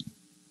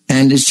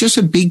 And it's just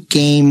a big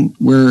game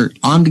where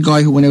I'm the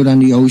guy who went out on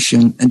the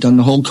ocean and done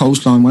the whole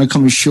coastline. When I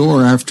come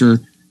ashore after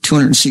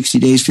 260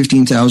 days,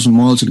 15,000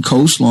 miles of the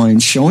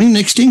coastline, showing an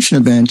extinction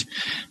event,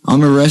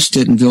 I'm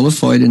arrested and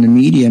vilified in the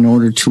media in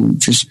order to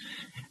just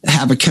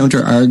have a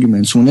counter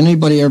argument. So when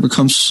anybody ever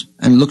comes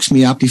and looks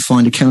me up, they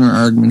find the counter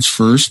arguments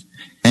first.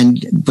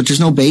 But there's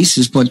no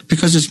basis. But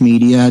because it's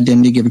media,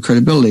 then they give it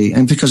credibility.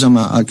 And because I'm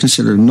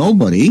considered a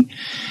nobody,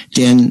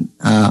 then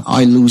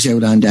I lose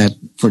out on that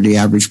for the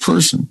average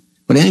person.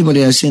 But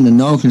anybody that's in the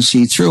know can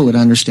see through it,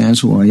 understands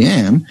who I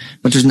am.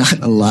 But there's not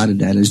a lot of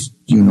that, as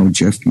you know,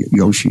 Jeff,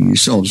 Yoshi,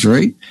 yourselves,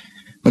 right?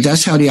 But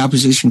that's how the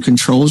opposition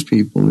controls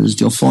people, is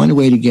they'll find a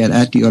way to get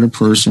at the other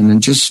person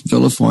and just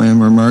vilify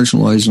them or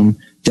marginalize them.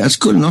 That's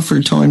good enough for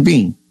the time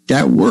being.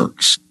 That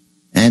works.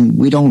 And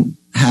we don't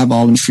have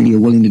all the media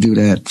willing to do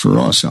that for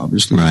us,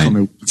 obviously. Right. Come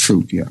with the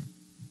truth, yeah.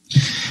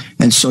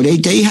 And so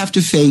they have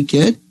to fake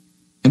it.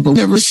 But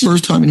whenever it's the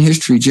first time in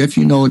history, Jeff,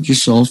 you know it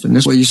yourself, and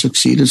that's why you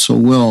succeeded so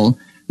well,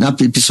 not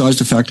besides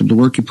the fact of the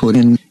work you put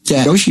in,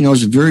 that Yoshi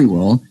knows it very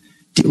well.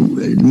 The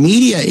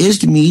media is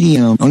the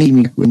medium.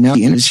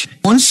 In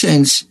one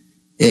sense,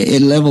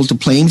 it leveled the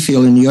playing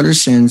field. In the other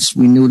sense,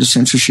 we knew the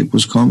censorship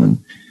was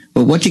coming.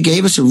 But what they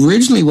gave us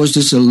originally was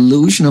this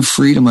illusion of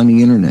freedom on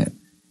the internet.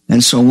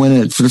 And so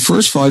for the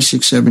first 5,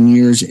 6, 7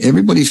 years,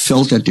 everybody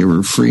felt that they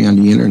were free on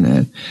the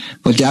internet.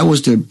 But that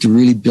was to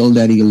really build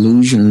that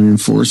illusion and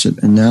enforce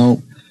it. And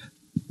now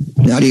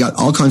they got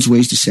all kinds of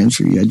ways to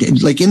censor you.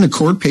 Like in the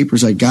court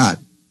papers I got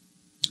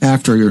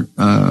after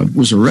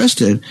was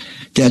arrested,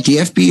 that the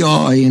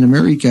FBI in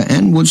America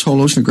and Woods Hole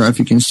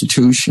Oceanographic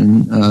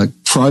Institution,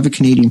 private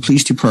Canadian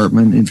police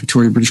department in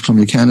Victoria, British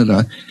Columbia,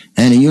 Canada,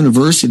 and a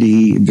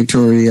University of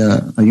Victoria,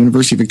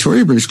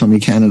 British Columbia,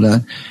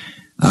 Canada,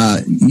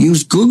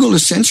 used Google to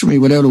censor me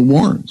without a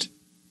warrant.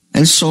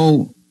 And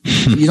so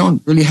you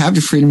don't really have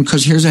the freedom,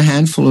 because here's a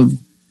handful of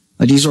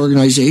these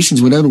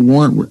organizations without a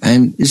warrant,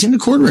 and it's in the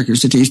court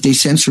records that they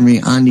censor me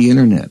on the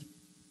internet.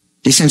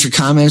 They censor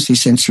comments, they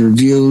censor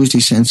views, they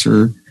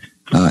censor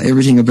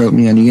everything about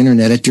me on the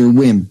internet at their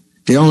whim.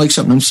 They don't like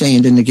something I'm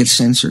saying, then they get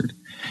censored.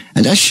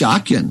 And that's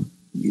shocking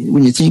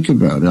when you think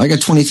about it. I got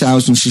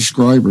 20,000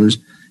 subscribers,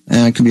 and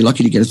I could be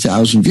lucky to get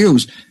 1,000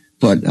 views.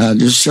 But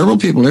there's several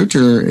people out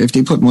there, if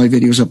they put my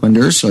videos up on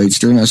their sites,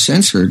 they're not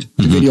censored.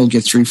 The video will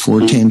get 3,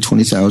 4, 10,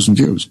 20,000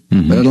 views.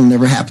 But it'll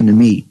never happen to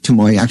me, to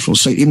my actual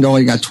site. Even though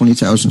I got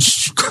 20,000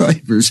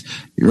 subscribers,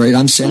 right,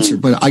 I'm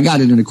censored. But I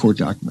got it in the court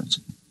documents.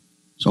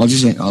 So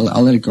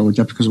I'll let it go with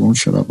that, because it won't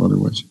shut up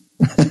otherwise.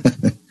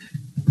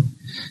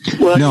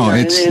 Well, no,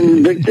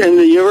 in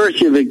the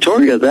University of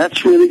Victoria,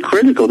 that's really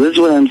critical. This is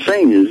what I'm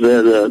saying, is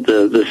that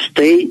the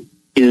state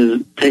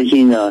is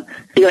taking,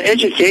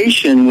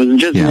 education was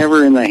just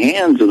never in the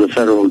hands of the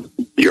federal,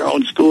 your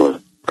own school,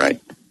 right?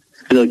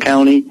 The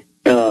county.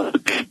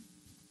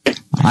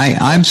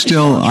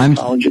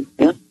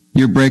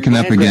 You're breaking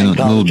up again a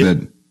little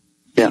bit.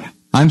 Yeah.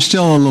 I'm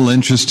still a little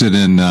interested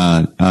in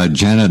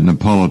Janet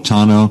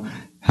Napolitano,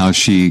 how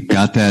she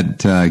got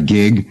that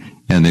gig,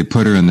 and they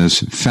put her in this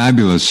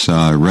fabulous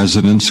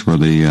residence where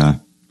the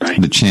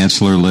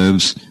chancellor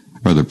lives,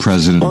 or the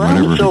president,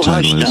 whatever her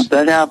title is.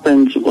 That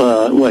happened,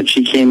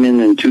 she came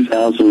in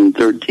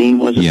 2013,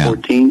 was it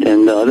 14?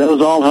 And that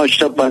was all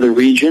hushed up by the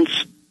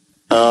regents.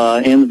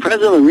 And the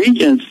president of the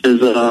regents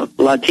is a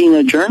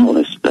Latina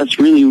journalist. That's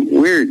really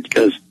weird,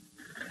 because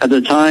at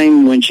the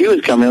time when she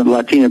was coming up,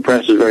 Latina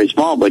press was very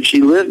small, but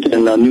she lived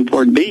in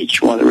Newport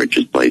Beach, one of the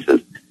richest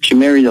places. She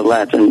married a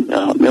Latin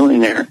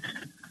millionaire.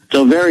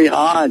 So very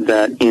odd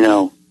that,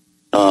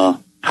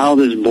 how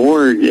this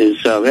board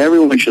is,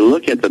 everyone should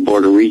look at the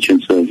Board of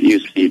Regents of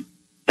UC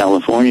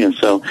California.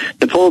 So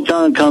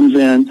Napolitano comes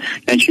in,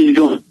 and she's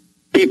going,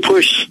 he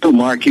pushed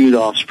Mark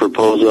Udolph's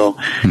proposal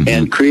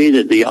and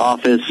created the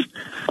Office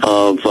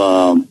of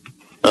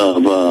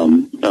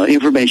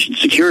Information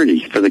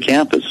Security for the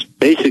campus,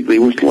 basically,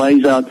 which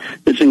lays out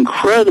this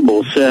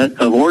incredible set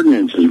of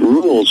ordinances,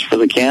 rules for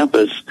the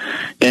campus,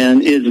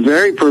 and it's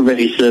very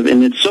pervasive,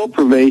 and it's so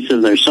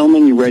pervasive, there's so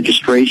many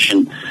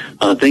registration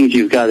things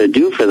you've got to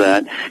do for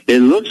that. It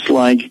looks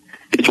like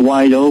it's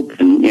wide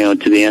open, to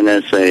the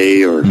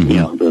NSA or,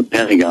 the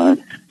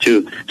Pentagon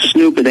to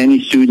snoop at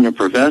any student or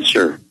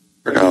professor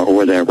or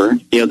whatever.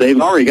 They've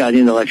already got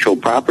intellectual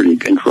property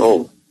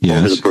control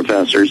over the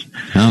professors.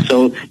 Yeah.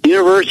 So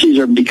universities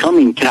are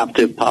becoming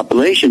captive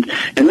populations.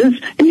 And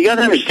you got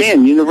to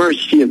understand,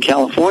 University of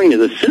California,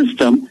 the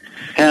system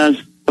has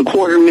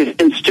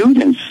 250,000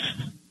 students,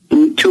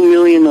 2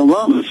 million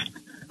alums.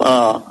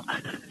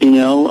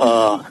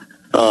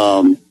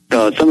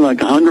 Something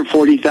like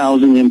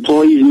 140,000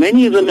 employees,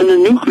 many of them in the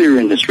nuclear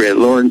industry at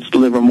Lawrence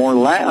Livermore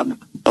Lab.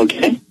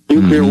 Okay,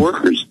 nuclear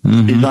workers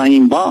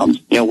designing bombs,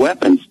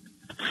 weapons.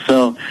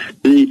 So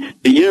the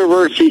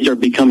universities are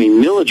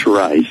becoming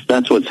militarized.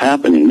 That's what's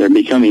happening. They're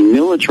becoming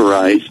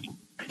militarized,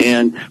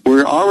 and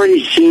we're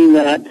already seeing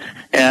that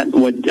at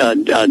what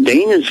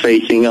Dana's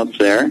facing up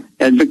there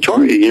at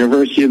Victoria.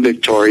 University of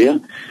Victoria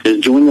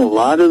is doing a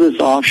lot of this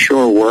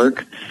offshore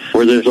work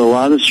where there's a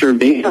lot of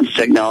surveillance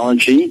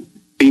technology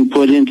being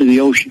put into the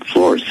ocean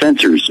floor.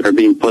 Sensors are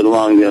being put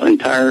along the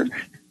entire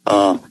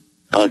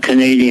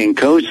Canadian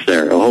coast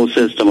there, a whole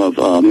system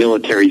of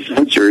military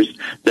sensors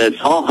that's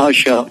all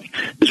hush up.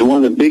 It's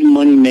one of the big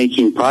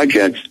money-making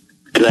projects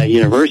to that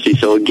university.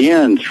 So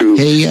again, through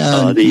these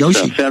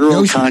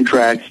federal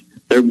contracts,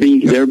 they're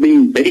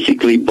being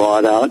basically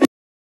bought out.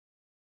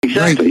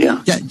 exactly. Right.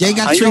 Yeah, They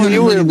got I know $300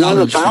 you were million. one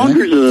of the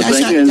founders of the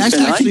thing. That's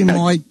actually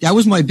that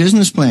was my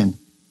business plan.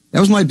 That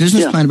was my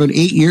business plan about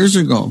 8 years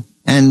ago.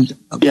 And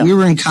we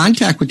were in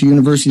contact with the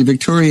University of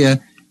Victoria,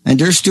 and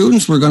their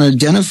students were going to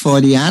identify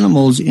the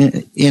animals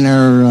in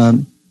our.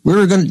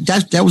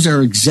 That was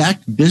our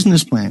exact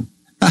business plan.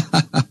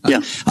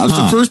 Yeah, I was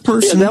the first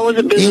person. That was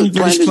a business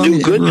plan to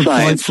do good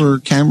science for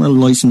camera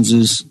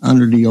licenses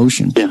under the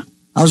ocean. Yeah,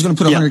 I was going to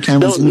put 100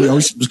 cameras in the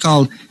ocean. It was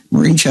called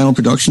Marine Channel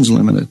Productions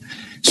Limited.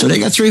 So they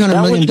got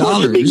 $300 million. That was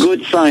supposed to be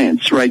good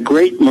science, right?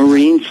 Great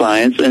marine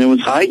science, and it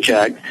was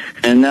hijacked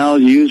and now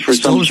used for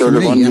some sort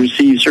of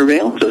undersea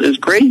surveillance. It's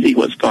crazy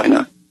what's going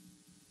on.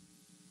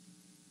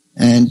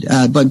 And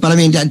but I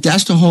mean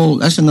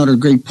that's another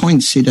great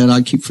point. See that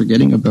I keep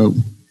forgetting about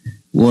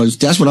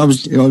that's what I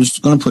was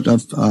going to put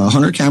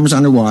 100 cameras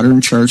underwater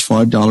and charge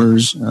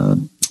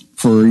 $5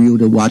 for you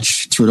to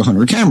watch through the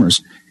 100 cameras.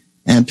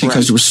 And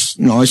because it was,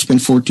 I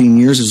spent 14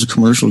 years as a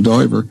commercial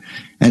diver.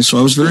 And so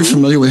I was very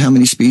familiar with how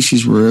many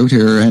species were out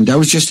here. And that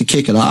was just to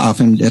kick it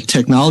off. And that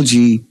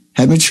technology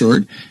had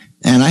matured.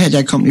 And I had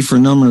that company for a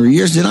number of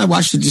years. Then I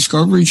watched the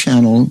Discovery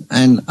Channel,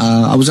 and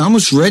I was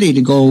almost ready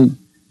to go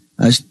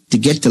to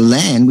get the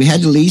land. We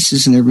had the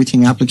leases and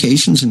everything,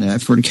 applications and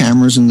that for the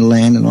cameras and the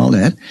land and all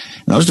that.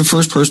 And I was the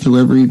first person to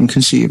ever even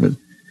conceive it.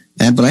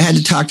 But I had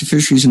to talk to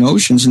Fisheries and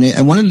Oceans.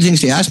 And one of the things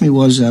they asked me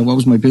was, what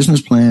was my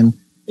business plan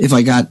if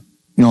I got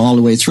all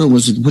the way through,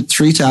 was to put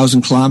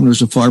 3,000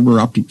 kilometers of fiber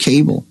optic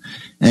cable.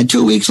 And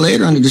 2 weeks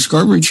later on the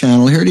Discovery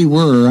Channel, here they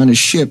were on a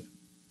ship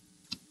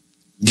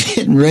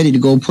getting ready to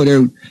go put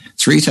out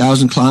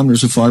 3,000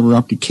 kilometers of fiber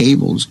optic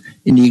cables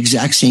in the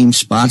exact same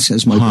spots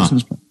as my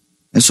business plan.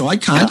 And so I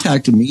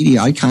contacted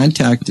media. I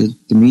contacted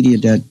the media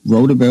that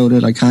wrote about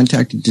it. I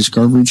contacted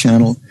Discovery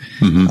Channel.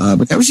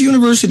 But that was the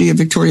University of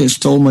Victoria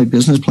stole my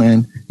business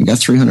plan and got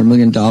 $300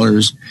 million.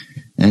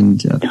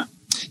 And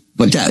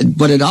But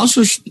it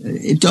also,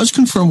 it does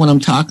confirm what I'm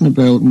talking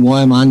about and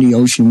why I'm on the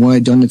ocean, why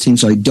I've done the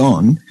things I've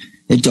done.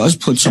 It does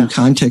put some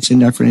context in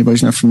there for anybody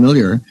who's not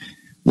familiar.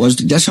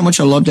 That's how much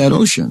I love that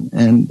ocean,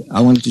 and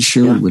I wanted to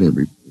share it with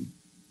everybody.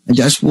 And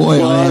that's why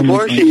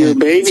unfortunately, your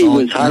baby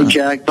was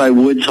hijacked by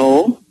Woods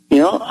Hole,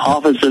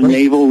 Office of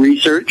Naval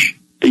Research,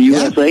 the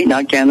USA,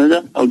 not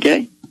Canada,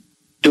 okay?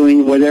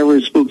 Doing whatever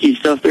spooky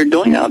stuff they're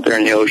doing out there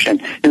in the ocean.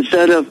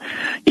 Instead of,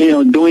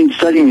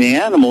 studying the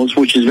animals,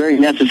 which is very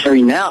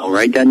necessary now,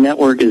 right? That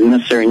network is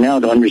necessary now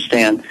to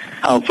understand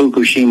how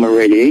Fukushima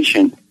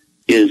radiation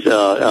is,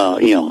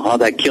 how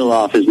that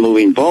kill-off is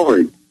moving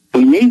forward.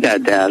 We need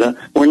that data.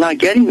 We're not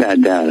getting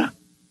that data.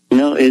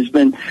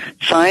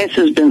 Science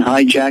has been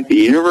hijacked. The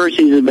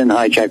universities have been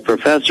hijacked.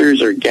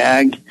 Professors are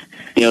gagged.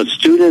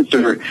 Students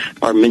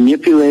are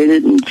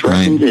manipulated and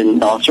threatened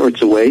in all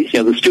sorts of ways.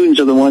 The students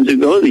are the ones who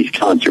go to these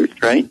concerts,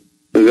 right?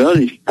 Who go to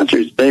these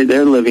concerts.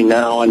 They're living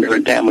now under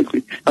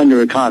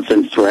a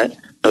constant threat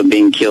of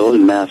being killed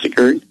and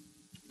massacred.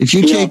 If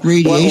you take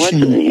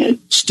radiation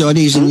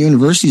studies in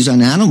universities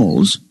on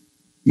animals,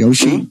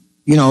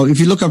 if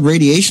you look up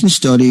radiation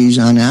studies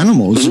on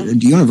animals, the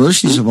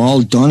universities have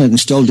all done it and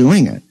still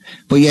doing it.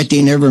 But yet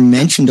they never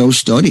mention those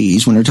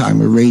studies when they're talking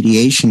about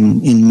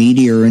radiation in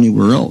media or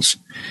anywhere else.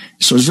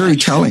 So it's very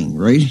telling,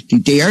 right?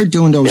 They are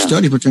doing those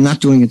studies, but they're not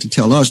doing it to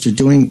tell us. They're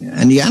doing,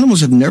 and the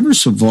animals have never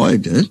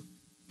survived it.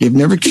 They've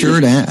never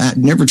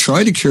never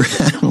tried to cure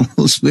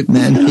animals with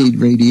man-made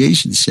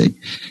radiation.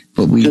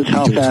 But just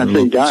how fast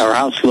they die or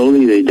how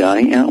slowly they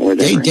die.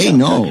 They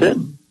know. They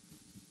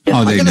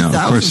know.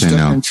 Of course they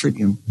know. On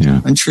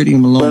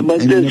tritium alone.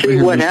 But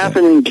see, what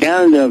happened in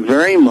Canada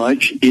very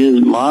much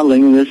is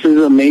modeling. This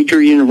is a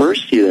major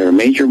university there, a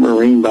major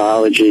marine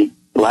biology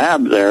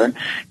lab there,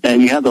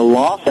 and you have the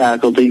law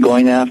faculty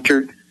going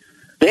after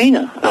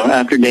Dana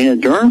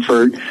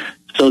Durnford.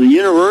 So the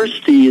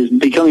university is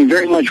becoming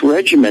very much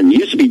regimented. It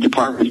used to be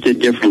departments did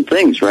different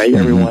things, right?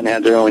 Everyone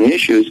had their own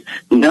issues.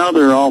 Now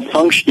they're all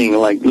functioning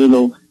like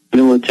little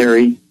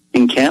military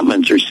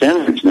encampments or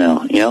centers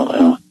now,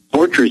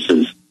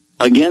 fortresses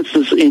against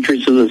the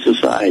interests of the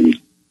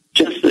society,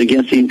 just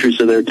against the interests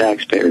of their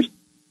taxpayers.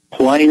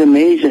 Quite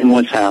amazing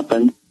what's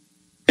happened.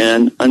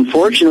 And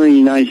unfortunately, in the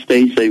United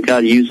States, they've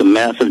got to use a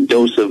massive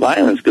dose of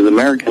violence because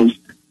Americans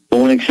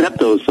won't accept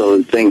those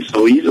things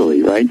so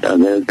easily, right?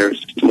 They're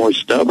more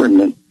stubborn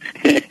than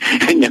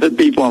and the other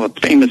people are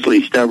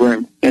famously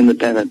stubborn,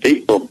 independent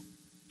people.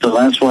 So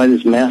that's why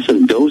this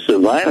massive dose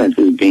of violence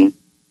is being,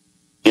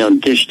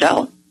 dished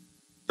out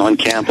on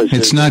campuses.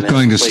 It's not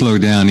going to slow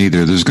down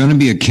either. There's going to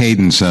be a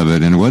cadence of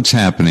it, and what's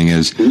happening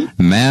is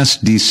mass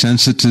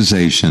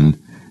desensitization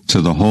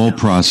to the whole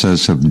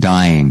process of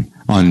dying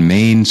on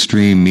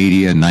mainstream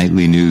media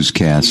nightly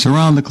newscasts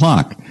around the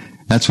clock.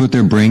 That's what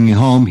they're bringing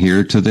home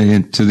here to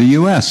the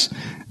U.S.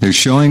 They're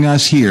showing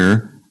us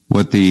here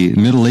what the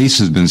Middle East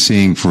has been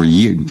seeing for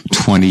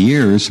 20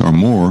 years or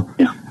more,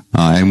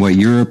 and what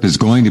Europe is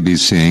going to be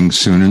seeing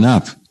soon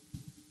enough.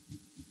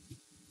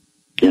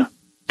 Yeah,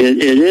 it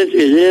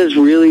is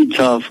really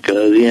tough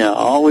because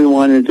all we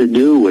wanted to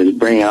do was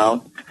bring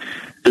out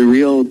the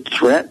real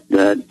threat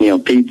that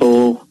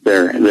people,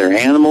 their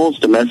animals,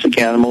 domestic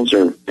animals,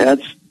 or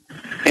pets,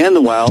 and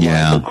the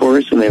wildlife, of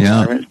course, and the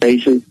environment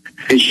spaces.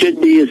 It should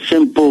be a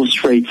simple,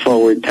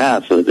 straightforward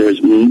task. So there's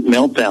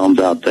meltdowns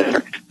out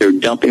there. They're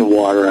dumping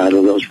water out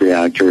of those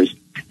reactors,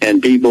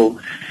 and people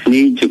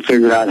need to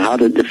figure out how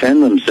to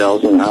defend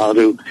themselves and how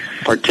to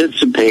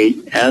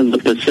participate as a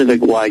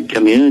Pacific-wide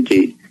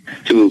community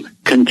to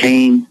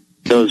contain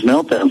those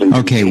meltdowns.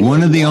 Okay,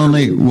 one of the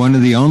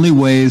only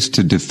ways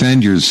to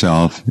defend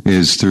yourself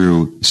is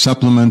through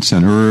supplements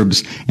and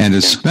herbs, and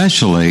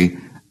especially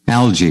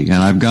algae.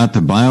 And I've got the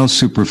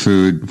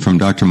biosuperfood from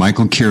Dr.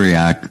 Michael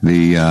Kiriak,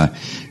 the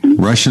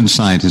Russian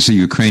scientist, a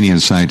Ukrainian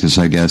scientist,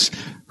 I guess,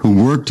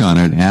 who worked on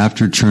it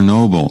after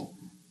Chernobyl.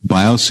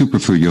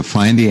 Biosuperfood. You'll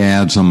find the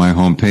ads on my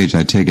homepage.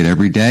 I take it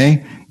every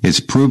day. It's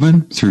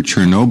proven through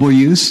Chernobyl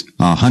use,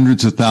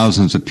 hundreds of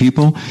thousands of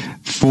people,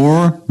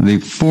 for the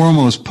four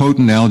most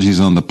potent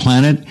algae on the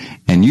planet.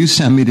 And you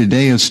sent me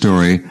today a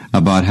story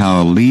about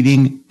how a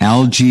leading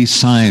algae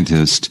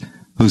scientist,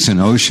 who's an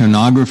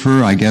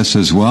oceanographer, I guess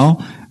as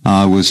well,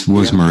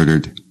 was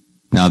murdered.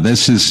 Now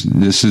this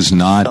is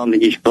not on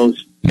the East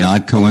Coast,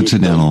 not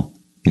coincidental.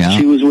 Yeah,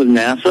 she was with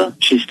NASA.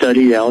 She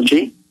studied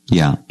algae.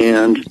 Yeah,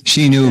 and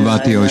she knew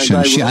about the ocean.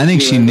 I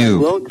think she knew.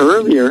 I wrote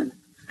earlier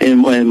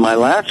in my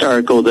last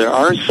article, there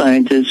are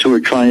scientists who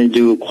are trying to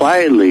do it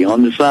quietly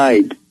on the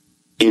side.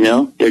 You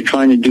know, they're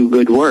trying to do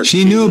good work.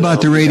 She knew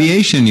about the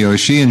radiation,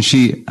 Yoshi, and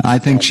I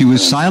think she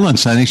was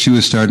silenced. I think she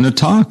was starting to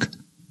talk.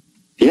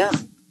 Yeah.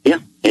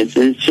 It's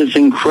just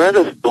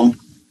incredible.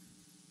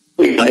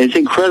 It's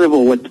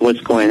incredible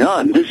what's going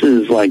on. This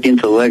is like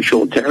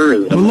intellectual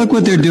terrorism. Well, look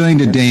what they're doing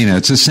to Dana.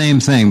 It's the same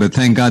thing, but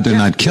thank God they're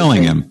not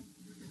killing him.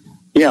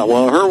 Yeah,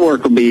 well, her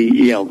work will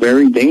be,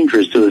 very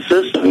dangerous to the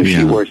system if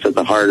she works at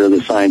the heart of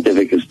the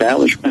scientific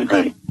establishment,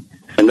 right?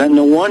 And then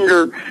no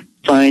wonder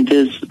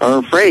scientists are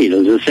afraid.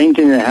 It's the same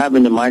thing that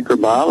happened to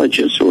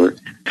microbiologists who were,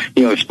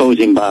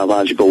 exposing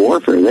biological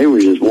warfare. They were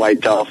just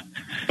wiped off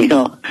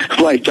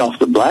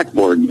the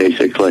blackboard,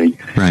 basically.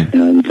 Right.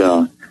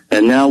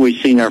 And now we've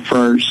seen our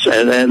first,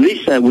 at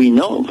least that we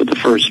know, the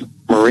first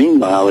marine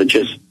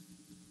biologists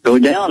go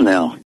down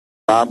now.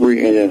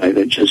 Robbery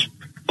that just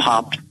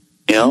popped,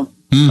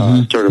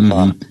 sort of.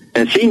 And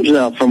it seems,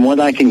 from what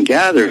I can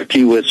gather,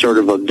 she was sort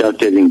of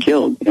abducted and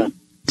killed.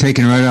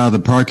 Taken right out of the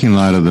parking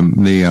lot of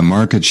the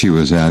market she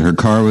was at. Her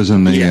car was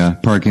in the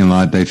parking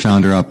lot. They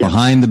found her up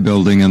behind the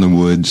building in the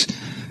woods.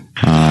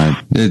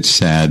 It's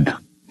sad.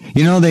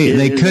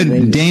 They could,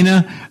 amazing.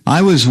 Dana,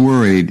 I was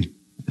worried,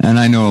 and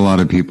I know a lot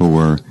of people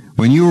were,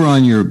 when you were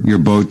on your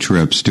boat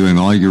trips doing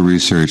all your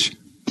research,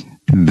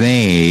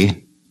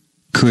 they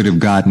could have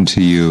gotten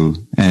to you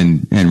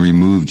and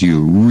removed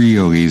you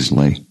real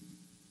easily.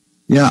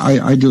 Yeah,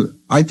 I do.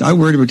 I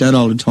worried about that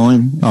all the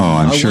time. Oh,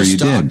 I'm sure you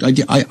did.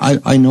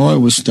 I know I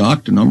was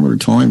stalked a number of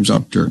times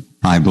up there.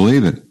 I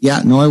believe it.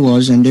 Yeah, no, I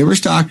was. And they were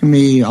stalking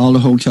me, all the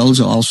hotels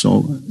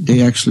also.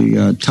 They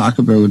actually talk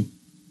about,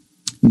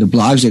 in the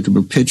blogs, they could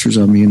put pictures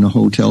of me in the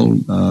hotel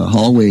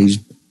hallways.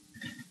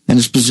 And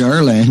it's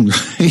bizarre land,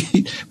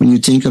 right? When you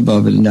think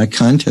about it in that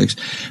context.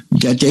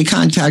 That they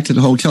contacted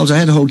the hotels. I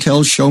had the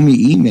hotels show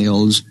me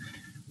emails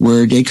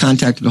where they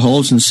contacted the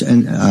hotels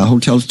and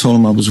hotels told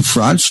them I was a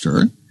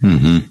fraudster.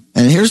 Mm-hmm.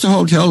 And here's the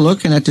hotel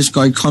looking at this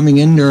guy coming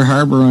in their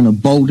harbor on a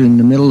boat in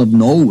the middle of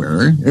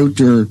nowhere, out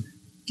there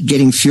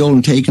getting fuel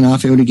and taking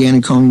off out again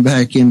and coming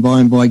back in by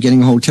and by,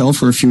 getting a hotel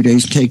for a few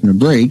days and taking a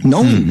break,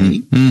 knowing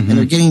me. Mm-hmm. And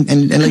they're getting,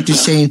 and like they're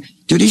saying,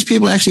 do these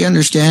people actually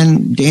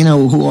understand, Dana,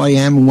 who I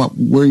am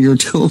and where you're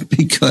to?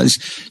 Because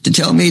to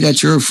tell me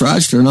that you're a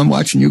fraudster and I'm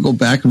watching you go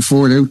back and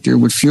forth out there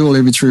with fuel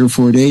every 3 or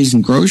 4 days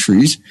and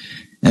groceries,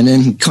 and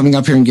then coming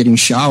up here and getting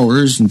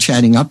showers and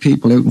chatting up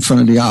people out in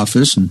front of the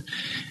office,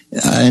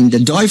 and the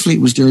dive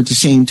fleet was there at the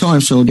same time,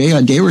 so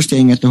they were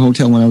staying at the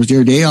hotel when I was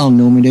there. They all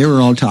knew me. They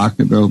were all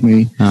talking about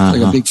me,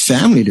 like a big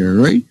family there,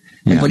 right?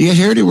 Yeah. But yet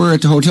here they were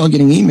at the hotel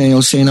getting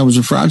emails saying I was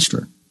a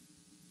fraudster.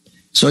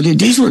 So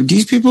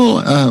these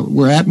people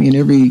were at me in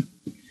every,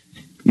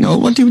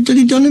 what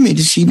they done to me.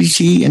 The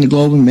CBC and the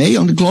Globe and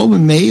Mail. And the Globe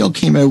and Mail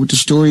came out with the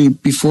story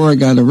before I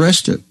got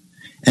arrested.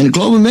 And the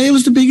Globe and Mail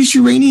is the biggest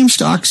uranium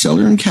stock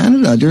seller in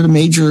Canada. They're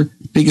the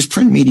biggest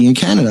print media in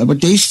Canada, but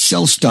they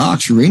sell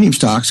uranium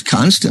stocks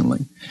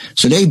constantly.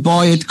 So they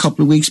buy it a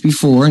couple of weeks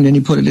before, and then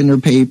they put it in their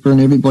paper, and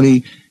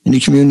everybody in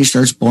the community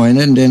starts buying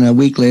it, and then a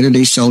week later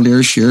they sell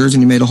their shares,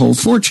 and they made a whole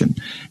fortune.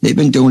 They've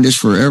been doing this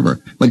forever.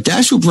 But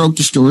that's who broke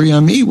the story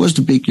on me, was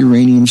the big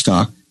uranium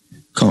stock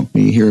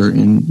company here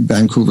in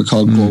Vancouver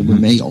called Globe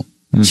and Mail.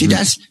 Mm-hmm. See,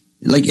 that's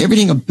like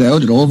everything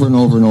about it over and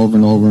over and over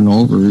and over and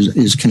over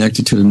is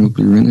connected to the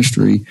nuclear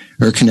industry,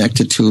 or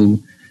connected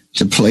to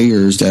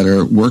players that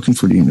are working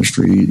for the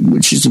industry,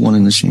 which is the one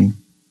in the scene.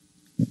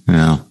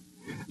 Yeah.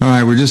 All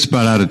right, we're just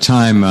about out of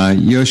time.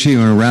 Yoshi, you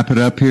want to wrap it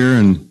up here,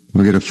 and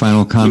we'll get a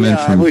final comment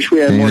from I wish we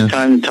had Dana. more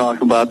time to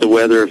talk about the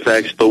weather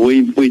effects, but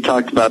we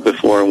talked about it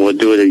before, and we'll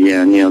do it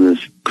again.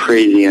 This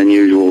crazy,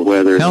 unusual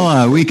weather. Hell,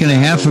 a week and a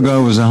half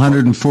ago it was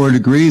 104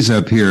 degrees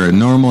up here. A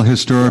normal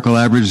historical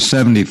average is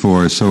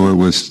 74, so it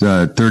was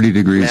 30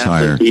 degrees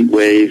higher. Heat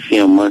wave,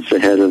 months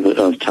ahead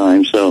of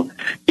time. So,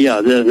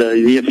 yeah,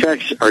 the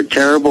effects are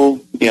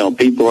terrible.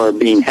 people are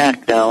being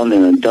hacked down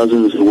in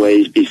dozens of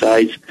ways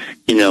besides,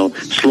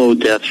 slow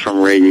deaths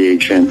from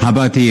radiation. How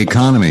about the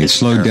economy?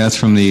 Slow death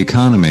from the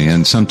economy,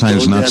 and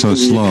sometimes not so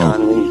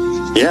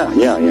slow. Yeah.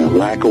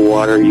 Lack of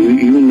water,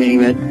 you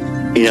name it.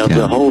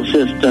 The whole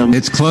system.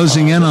 It's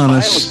closing in on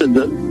us. The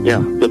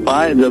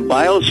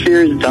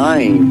biosphere is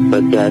dying,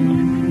 but that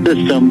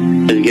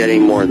system is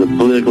getting the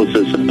political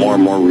system more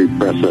and more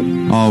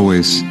repressive.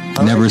 Always.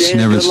 Never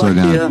slow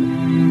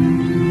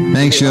down.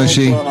 Thanks,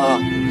 Yoshi.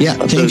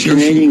 The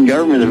Canadian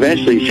government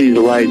eventually sees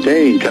the light of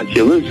day and cuts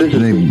you loose. This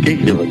is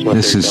ridiculous.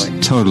 This is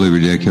totally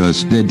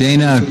ridiculous.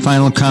 Dana,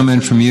 final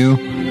comment from you?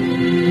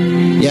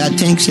 Yeah,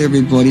 thanks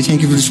everybody.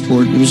 Thank you for the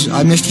support.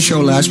 I missed the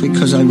show last week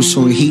because I was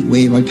so a heat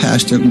wave. I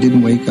passed out and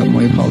didn't wake up.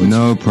 My apologies.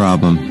 No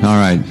problem. All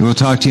right. We'll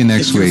talk to you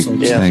next week.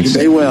 Yeah, thanks.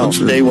 Stay well.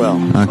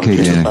 Okay,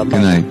 Dana. Bye-bye.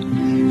 Good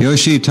night.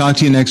 Yoshi, talk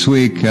to you next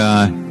week.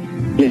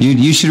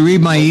 You should read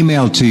my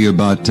email to you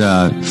about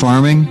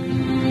farming.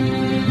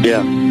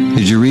 Yeah.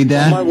 Did you read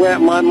that?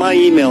 My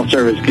email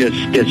service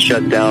gets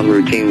shut down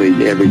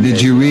routinely every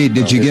day.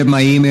 Did you get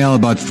my email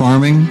about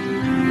farming?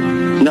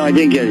 No, I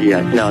didn't get it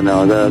yet. No.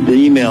 The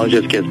email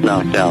just gets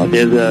knocked out.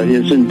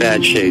 It's in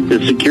bad shape.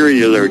 The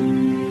security alert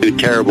do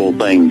terrible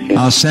things.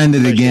 I'll send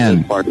it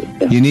again.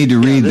 You need to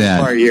read this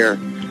that. Part here.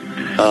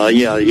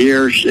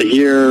 Here,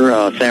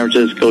 San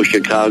Francisco,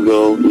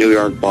 Chicago, New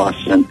York,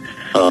 Boston,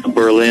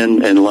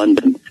 Berlin, and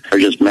London are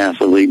just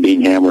massively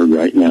being hammered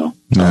right now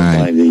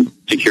by the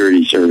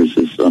security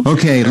services. So.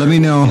 Okay, let me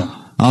know.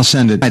 I'll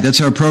send it. All right,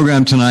 that's our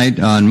program tonight.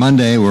 On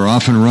Monday, we're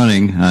off and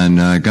running,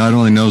 and God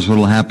only knows what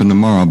will happen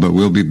tomorrow, but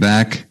we'll be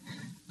back.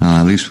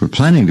 At least we're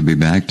planning to be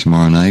back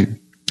tomorrow night,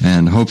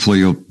 and hopefully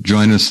you'll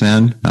join us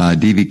then.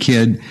 DV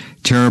Kid,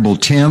 Terrible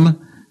Tim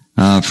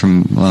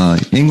from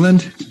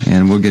England,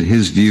 and we'll get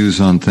his views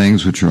on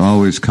things which are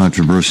always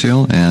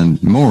controversial,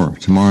 and more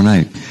tomorrow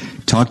night.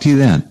 Talk to you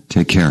then.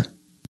 Take care.